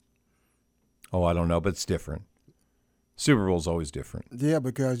season? Oh, I don't know, but it's different. Super Bowl's always different. Yeah,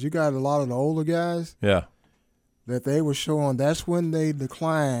 because you got a lot of the older guys. Yeah. That they were showing, that's when they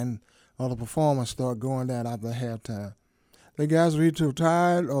decline or the performance start going down after halftime. The guys were either too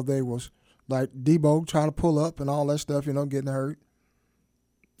tired or they was like Debo trying to pull up and all that stuff, getting hurt.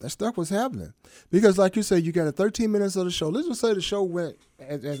 That stuff was happening. Because like you said, you got 13 minutes of the show. Let's just say the show went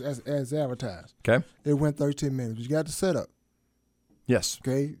as advertised. Okay. It went 13 minutes. You got the setup. Yes.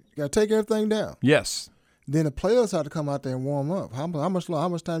 Okay. You got to take everything down. Yes. Then the players have to come out there and warm up. How much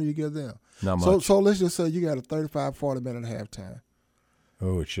time do you give them? Not much. So let's just say you got a 35, 40-minute halftime.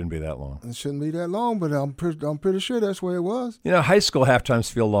 Oh, it shouldn't be that long. It shouldn't be that long, but I'm pretty sure that's where it was. High school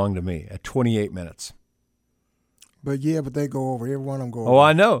halftimes feel long to me at 28 minutes. But they go over. Every one of them go over. Oh,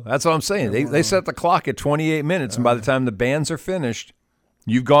 I know. That's what I'm saying. They set the clock at 28 minutes, and by the time the bands are finished,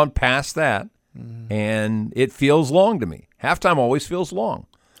 you've gone past that, and it feels long to me. Halftime always feels long.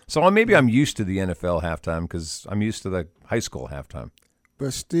 So maybe I'm used to the NFL halftime because I'm used to the high school halftime.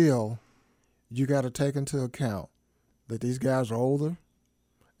 But still, you got to take into account that these guys are older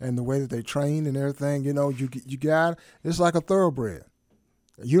and the way that they train and everything. You got it's like a thoroughbred.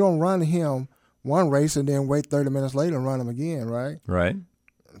 You don't run him one race and then wait 30 minutes later and run him again, right? Right.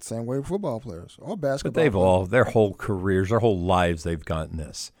 Same way with football players or basketball. But they've all, their whole careers, their whole lives, they've gotten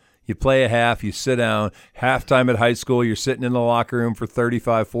this. You play a half, you sit down. Halftime at high school, you're sitting in the locker room for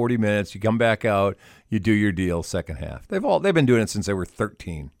 35, 40 minutes. You come back out, you do your deal, second half. They've been doing it since they were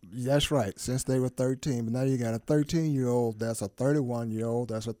 13. That's right, since they were 13. But now you got a 13-year-old, that's a 31-year-old,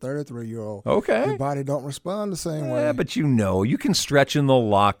 that's a 33-year-old. Okay. Your body don't respond the same way. Yeah, but you can stretch in the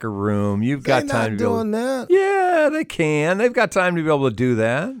locker room. You've got time to be doing that. Yeah, they can. They've got time to be able to do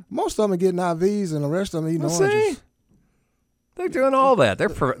that. Most of them are getting IVs, and the rest of them eating oranges. See? They're doing all that. They're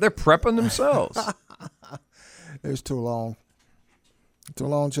prepping themselves. It's too long. Too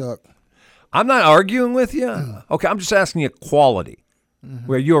long, Chuck. I'm not arguing with you. Okay, I'm just asking you quality. Mm-hmm.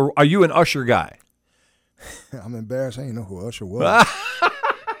 Where are you an Usher guy? I'm embarrassed. I didn't know who Usher was.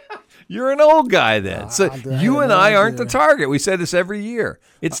 You're an old guy then. So you and I aren't the target. We say this every year.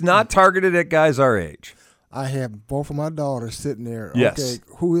 It's not targeted at guys our age. I have both of my daughters sitting there. Yes. Okay,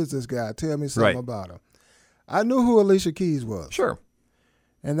 who is this guy? Tell me something about him. I knew who Alicia Keys was. Sure.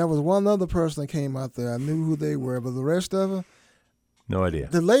 And there was one other person that came out there. I knew who they were, but the rest of them, no idea.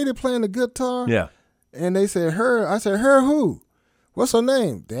 The lady playing the guitar, yeah. And they said her. I said, her who? What's her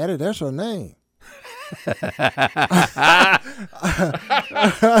name? Daddy, that's her name. And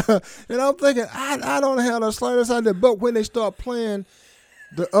I'm thinking, I don't have the slightest idea. But when they start playing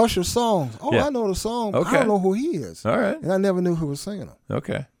the Usher songs, I know the song. Okay. I don't know who he is. All right. And I never knew who was singing them.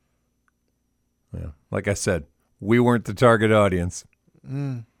 Okay. Yeah. Like I said, we weren't the target audience.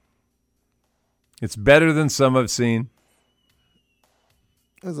 It's better than some I've seen.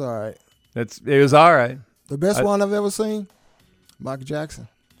 It's all right. It was all right. The best one I've ever seen, Michael Jackson.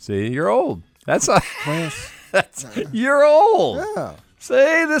 See, you're old. That's a Prince. You're old. Yeah.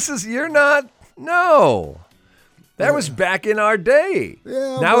 See, you're not. No. That was back in our day.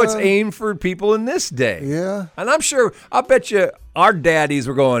 Yeah, now it's aimed for people in this day. Yeah. And I'll bet you our daddies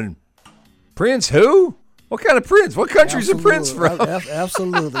were going, Prince who? What kind of Prince? What country's a Prince from?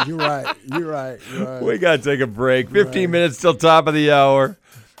 Absolutely. You're right. We got to take a break. 15 minutes till top of the hour.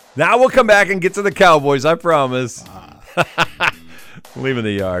 Now we'll come back and get to the Cowboys, I promise. Leaving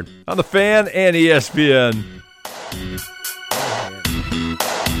the Yard on the Fan and ESPN.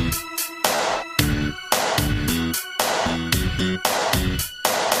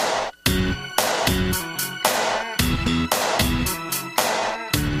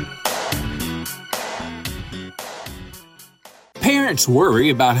 Parents worry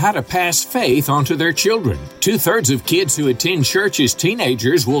about how to pass faith onto their children. 2/3 of kids who attend church as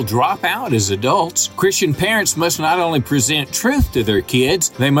teenagers will drop out as adults. Christian parents must not only present truth to their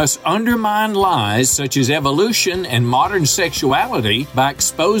kids, they must undermine lies such as evolution and modern sexuality by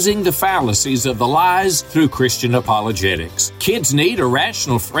exposing the fallacies of the lies through Christian apologetics. Kids need a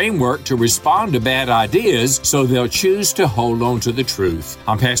rational framework to respond to bad ideas, so they'll choose to hold on to the truth.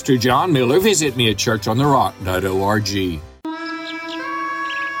 I'm Pastor John Miller. Visit me at churchontherock.org.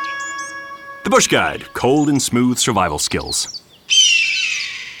 The Bush Guide, cold and smooth survival skills.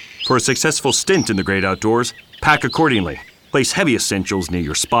 For a successful stint in the great outdoors, pack accordingly. Place heavy essentials near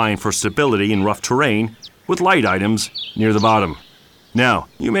your spine for stability in rough terrain, with light items near the bottom. Now,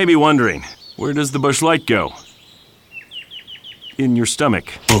 you may be wondering, where does the Bush Light go? In your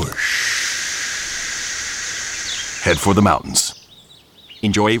stomach. Bush. Head for the mountains.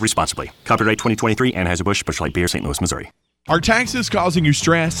 Enjoy responsibly. Copyright 2023 Anheuser-Busch Bush Light Beer, St. Louis, Missouri. Are taxes causing you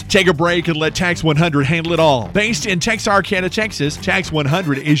stress? Take a break and let Tax 100 handle it all. Based in Texarkana, Texas, Tax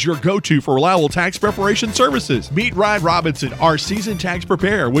 100 is your go-to for reliable tax preparation services. Meet Ryan Robinson, our seasoned tax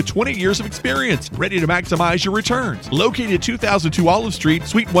preparer with 20 years of experience, ready to maximize your returns. Located at 2002 Olive Street,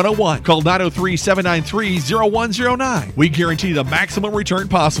 Suite 101. Call 903-793-0109. We guarantee the maximum return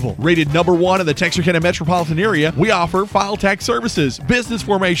possible. Rated #1 in the Texarkana metropolitan area, we offer file tax services, business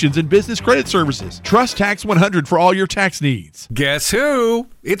formations, and business credit services. Trust Tax 100 for all your tax needs. Guess who?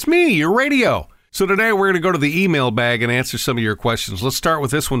 It's me, your radio. So today we're going to go to the email bag and answer some of your questions. Let's start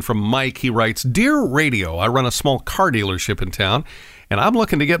with this one from Mike. He writes, Dear Radio, I run a small car dealership in town, and I'm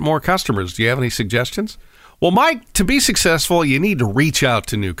looking to get more customers. Do you have any suggestions? Well, Mike, to be successful, you need to reach out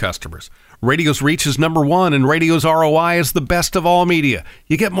to new customers. Radio's reach is #1, and radio's ROI is the best of all media.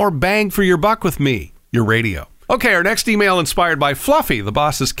 You get more bang for your buck with me, your radio. Okay, our next email inspired by Fluffy, the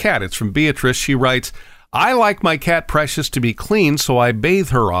boss's cat. It's from Beatrice. She writes, I like my cat Precious to be clean, so I bathe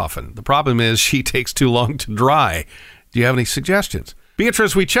her often. The problem is she takes too long to dry. Do you have any suggestions?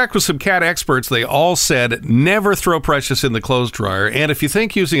 Beatrice, we checked with some cat experts. They all said never throw Precious in the clothes dryer. And if you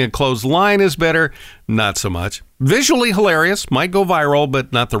think using a clothesline is better, not so much. Visually hilarious, might go viral,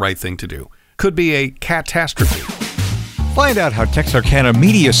 but not the right thing to do. Could be a catastrophe. Find out how Texarkana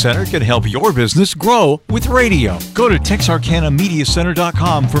Media Center can help your business grow with radio. Go to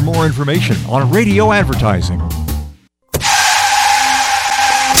TexarkanaMediaCenter.com for more information on radio advertising.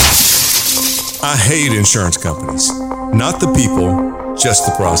 I hate insurance companies. Not the people, just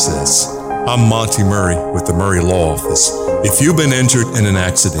the process. I'm Monty Murray with the Murray Law Office. If you've been injured in an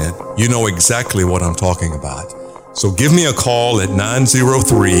accident, you know exactly what I'm talking about. So give me a call at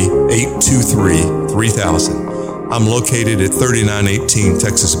 903-823-3000. I'm located at 3918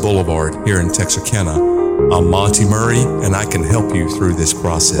 Texas Boulevard here in Texarkana. I'm Monty Murray, and I can help you through this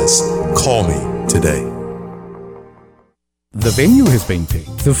process. Call me today. The venue has been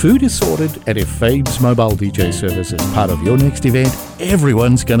picked, the food is sorted, and if Fabe's mobile DJ service is part of your next event,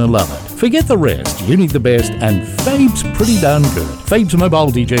 everyone's gonna love it. Forget the rest, you need the best, and Fabe's pretty darn good. Fabe's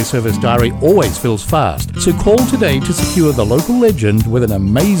mobile DJ service diary always fills fast, so call today to secure the local legend with an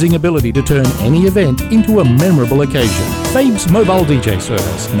amazing ability to turn any event into a memorable occasion. Fabe's mobile DJ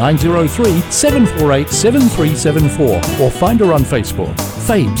service, 903-748-7374, or find her on Facebook.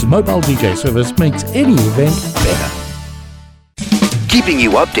 Fabe's mobile DJ service makes any event better. Keeping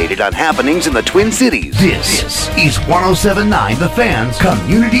you updated on happenings in the Twin Cities. This is 107.9 The Fan's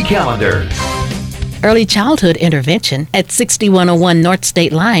Community Calendar. Early Childhood Intervention at 6101 North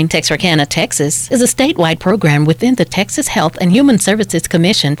State Line, Texarkana, Texas, is a statewide program within the Texas Health and Human Services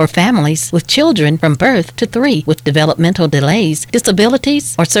Commission for families with children from birth to 3 with developmental delays,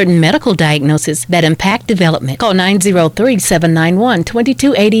 disabilities, or certain medical diagnoses that impact development. Call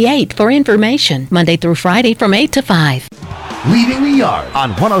 903-791-2288 for information. Monday through Friday from 8 to 5. Leaving the Yard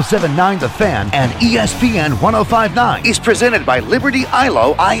on 107.9 The Fan and ESPN 105.9 is presented by Liberty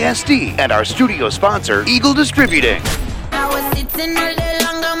ILO ISD and our studio sponsor, Eagle Distributing. I was sitting all day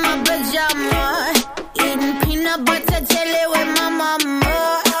long on my pajama, eating peanut butter jelly with my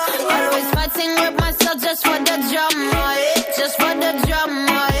mama. Always fighting with myself just for the drama, just for the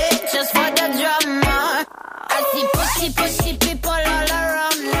drama, just for the drama. I see pushy people all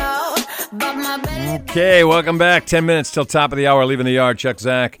around now, but my belly. Okay, welcome back. 10 minutes till top of the hour. Leaving the Yard. Chuck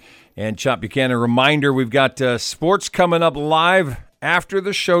Zach and Chop Buchanan. Reminder, we've got sports coming up live after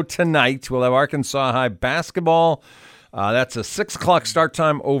the show tonight. We'll have Arkansas High basketball. That's a 6 o'clock start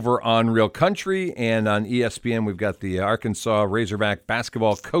time over on Real Country. And on ESPN, we've got the Arkansas Razorback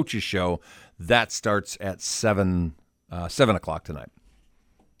basketball coaches show. That starts at 7 o'clock tonight.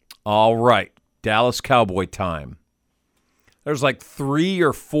 All right, Dallas Cowboy time. There's like 3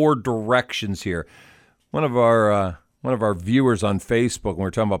 or 4 directions here. One of our viewers on Facebook, when we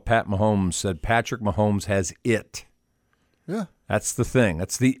were talking about Pat Mahomes, said Patrick Mahomes has it. Yeah. That's the thing.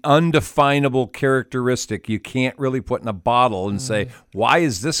 That's the undefinable characteristic you can't really put in a bottle and say, why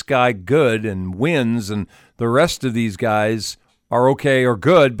is this guy good and wins and the rest of these guys are okay or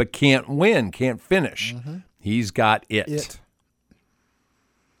good but can't win, can't finish. He's got it.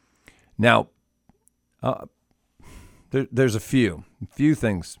 Now, there's a few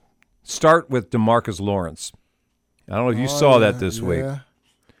things. Start with DeMarcus Lawrence. I don't know if you saw that this week.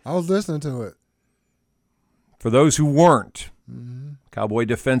 I was listening to it. For those who weren't, Cowboy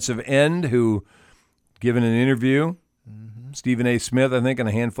defensive end who, given an interview, Stephen A. Smith, I think, and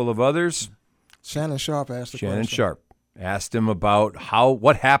a handful of others. Shannon Sharp asked the question. Shannon Sharp asked him about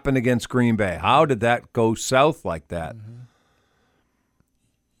what happened against Green Bay. How did that go south like that?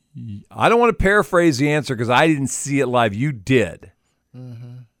 I don't want to paraphrase the answer because I didn't see it live. You did.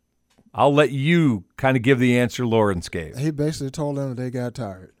 I'll let you kind of give the answer Lawrence gave. He basically told them that they got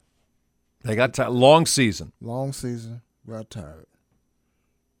tired. They got tired. Long season. Got tired.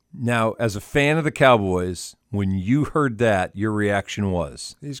 Now, as a fan of the Cowboys, when you heard that, your reaction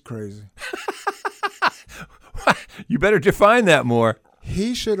was? He's crazy. You better define that more.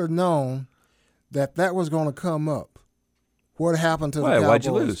 He should have known that was going to come up. What happened to the Cowboys? Why'd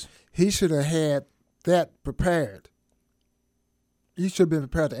you lose? He should have had that prepared. He should have been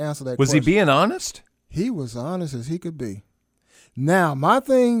prepared to answer that question. Was he being honest? He was honest as he could be. Now, my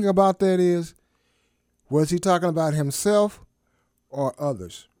thing about that is, was he talking about himself or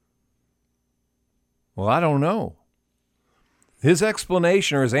others? Well, I don't know. His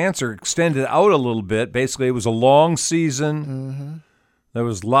explanation or his answer extended out a little bit. Basically, it was a long season. There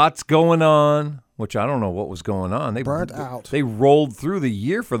was lots going on, which I don't know what was going on. They burnt out. They rolled through the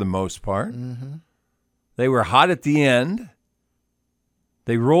year for the most part. They were hot at the end.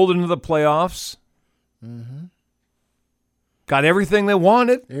 They rolled into the playoffs. Got everything they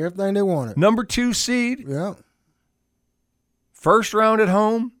wanted. Everything they wanted. Number 2 seed. Yeah. First round at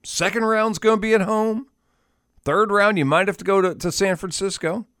home. Second round's going to be at home. Third round, you might have to go to San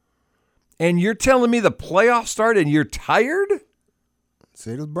Francisco. And you're telling me the playoffs start and you're tired?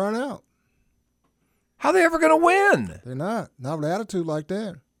 Said it was burnt out. How are they ever going to win? They're not. Not with an attitude like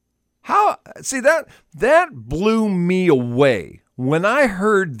that. How? See, that blew me away when I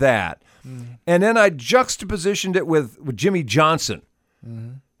heard that. And then I juxtapositioned it with Jimmy Johnson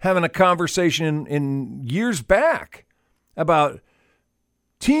having a conversation in years back about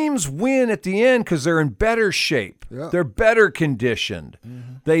teams win at the end because they're in better shape. They're better conditioned.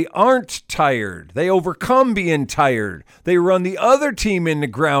 They aren't tired. They overcome being tired. They run the other team in the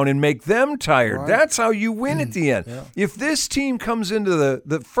ground and make them tired. That's how you win at the end. If this team comes into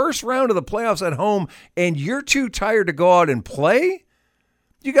the first round of the playoffs at home and you're too tired to go out and play,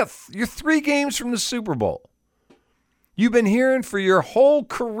 you're 3 games from the Super Bowl. You've been hearing for your whole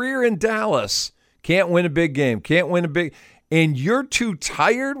career in Dallas, can't win a big game, and you're too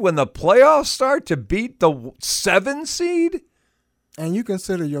tired when the playoffs start to beat the 7 seed? And you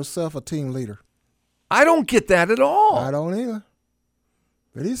consider yourself a team leader. I don't get that at all. I don't either.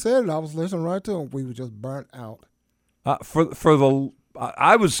 But he said it. I was listening right to him. We were just burnt out. I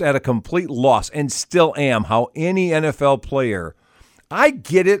was at a complete loss and still am how any NFL player, I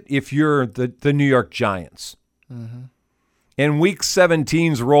get it if you're the New York Giants. And week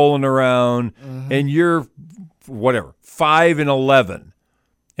 17's rolling around and you're 5-11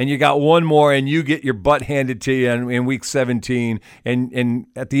 and you got one more, and you get your butt handed to you in week 17, and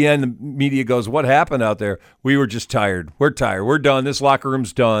at the end, the media goes, what happened out there? We were just tired. We're tired. We're done. This locker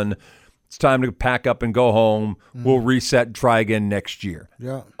room's done. It's time to pack up and go home. We'll reset and try again next year.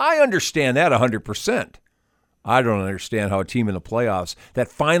 Yeah. I understand that 100%. I don't understand how a team in the playoffs that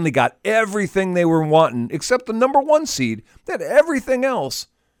finally got everything they were wanting, except the number 1 seed, that everything else,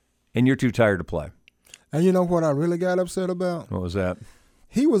 and you're too tired to play. And you know what I really got upset about? What was that?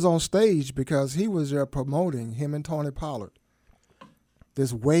 He was on stage because he was there promoting, him and Tony Pollard,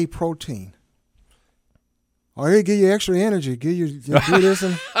 this whey protein. Oh, he'll give you extra energy. Give you do this.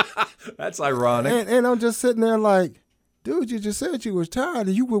 And that's ironic. And I'm just sitting there like, dude, you just said you was tired.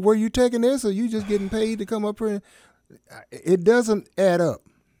 Were you taking this, or you just getting paid to come up here? It doesn't add up.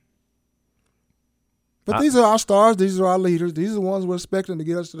 But these are our stars. These are our leaders. These are the ones we're expecting to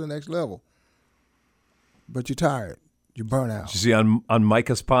get us to the next level. But you're tired. You're burnt out. Did you see on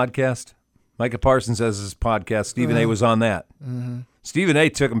Micah's podcast? Micah Parsons has his podcast. Stephen A. was on that. Mm-hmm. Stephen A.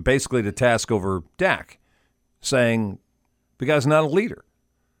 took him basically to task over Dak, saying the guy's not a leader.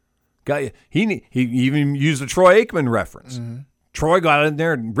 He even used a Troy Aikman reference. Mm-hmm. Troy got in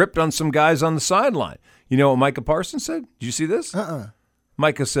there and ripped on some guys on the sideline. You know what Micah Parsons said? Did you see this?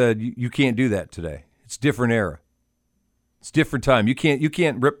 Micah said, you can't do that today. It's a different era. It's a different time. You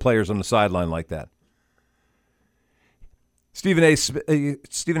can't rip players on the sideline like that. Stephen A.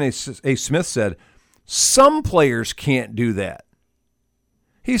 Smith said, some players can't do that.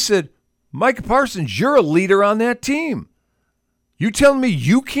 He said, Micah Parsons, you're a leader on that team. You telling me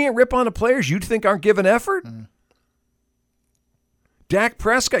you can't rip on the players you think aren't giving effort? Dak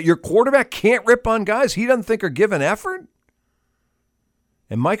Prescott, your quarterback, can't rip on guys he doesn't think are giving effort?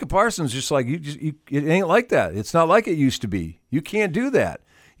 And Micah Parsons just like, it ain't like that. It's not like it used to be. You can't do that.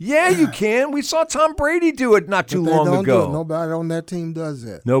 Yeah, you can. We saw Tom Brady do it not too long ago. Nobody on that team does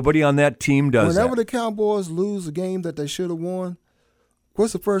that. Nobody on that team does Whenever that. the Cowboys lose a game that they should have won,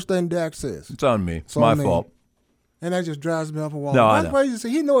 what's the first thing Dak says? It's on me. It's my fault. And that just drives me up a wall. No, I know.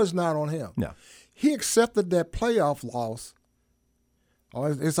 He knows it's not on him. No. He accepted that playoff loss. Oh,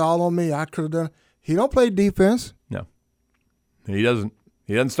 it's all on me. I could have done it. He don't play defense. No. He doesn't.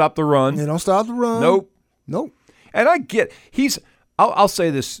 He doesn't stop the run. He don't stop the run. Nope. And I get I'll say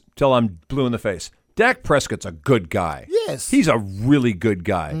this till I'm blue in the face. Dak Prescott's a good guy. Yes. He's a really good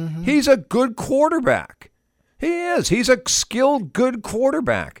guy. Mm-hmm. He's a good quarterback. He is. He's a skilled, good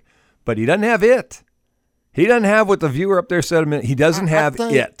quarterback. But he doesn't have it. He doesn't have what the viewer up there said a minute. He doesn't have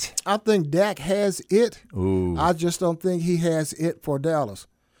it. I think Dak has it. Ooh. I just don't think he has it for Dallas.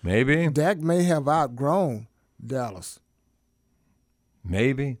 Maybe. Dak may have outgrown Dallas.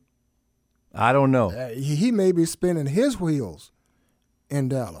 Maybe. I don't know. He may be spinning his wheels in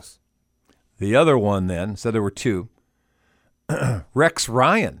Dallas. The other one then, so there were two. Rex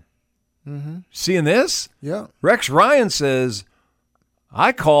Ryan. Mm-hmm. Seeing this? Yeah. Rex Ryan says,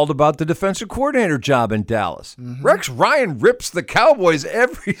 I called about the defensive coordinator job in Dallas. Mm-hmm. Rex Ryan rips the Cowboys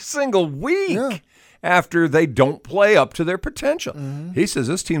every single week after they don't play up to their potential. Mm-hmm. He says,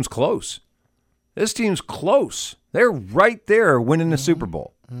 this team's close. This team's close. They're right there winning the Super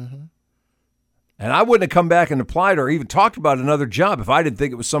Bowl. Mm-hmm. And I wouldn't have come back and applied or even talked about another job if I didn't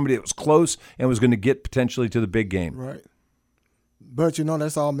think it was somebody that was close and was going to get potentially to the big game. Right. But,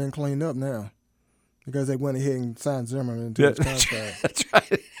 that's all been cleaned up now because they went ahead and signed Zimmerman into his contract. That's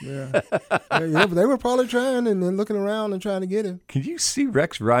right. Yeah, they were probably trying and then looking around and trying to get him. Can you see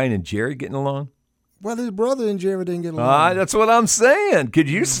Rex Ryan and Jerry getting along? Well, his brother and Jerry didn't get along. That's what I'm saying. Could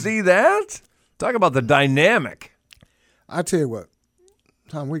you see that? Talk about the dynamic. I tell you what,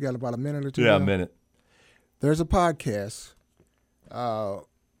 Tom, we got about a minute or two. Yeah, now. a minute. There's a podcast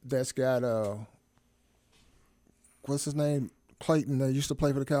that's got, what's his name? Clayton, that used to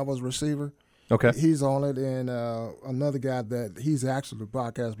play for the Cowboys receiver. Okay. He's on it, and another guy that he's actually, the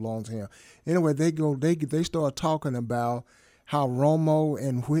podcast belongs to him. Anyway, they start talking about how Romo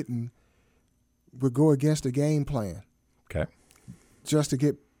and Whitten would go against the game plan. Okay. Just to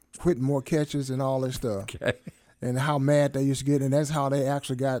get Whitten more catches and all that stuff. Okay. And how mad they used to get, and that's how they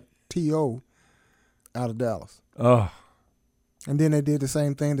actually got T.O. out of Dallas. Oh. And then they did the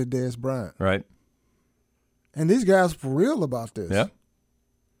same thing to Dez Bryant. Right. And these guys are for real about this. Yeah.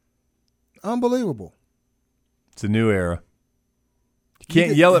 Unbelievable. It's a new era. You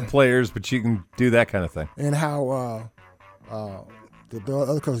can't yell at players, but you can do that kind of thing. And how the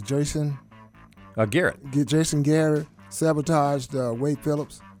other coach, Jason Garrett. Jason Garrett sabotaged Wade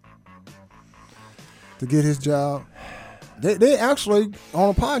Phillips to get his job. They actually, on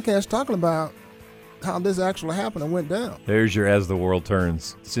a podcast, talking about how this actually happened and went down. There's your As the World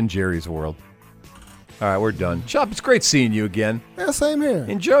Turns. It's in Jerry's world. All right, we're done. Chop, it's great seeing you again. Yeah, same here.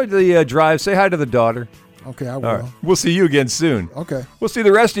 Enjoy the drive. Say hi to the daughter. Okay, I will. All right. We'll see you again soon. Okay. We'll see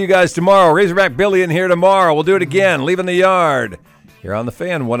the rest of you guys tomorrow. Razorback Billy in here tomorrow. We'll do it again. Leaving the Yard. Here on the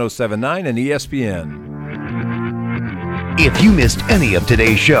Fan 107.9 and ESPN. If you missed any of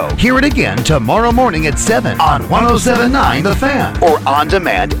today's show, hear it again tomorrow morning at 7 on 107.9 The Fan or on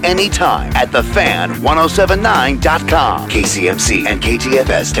demand anytime at thefan1079.com. KCMC and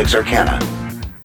KTFS Texarkana.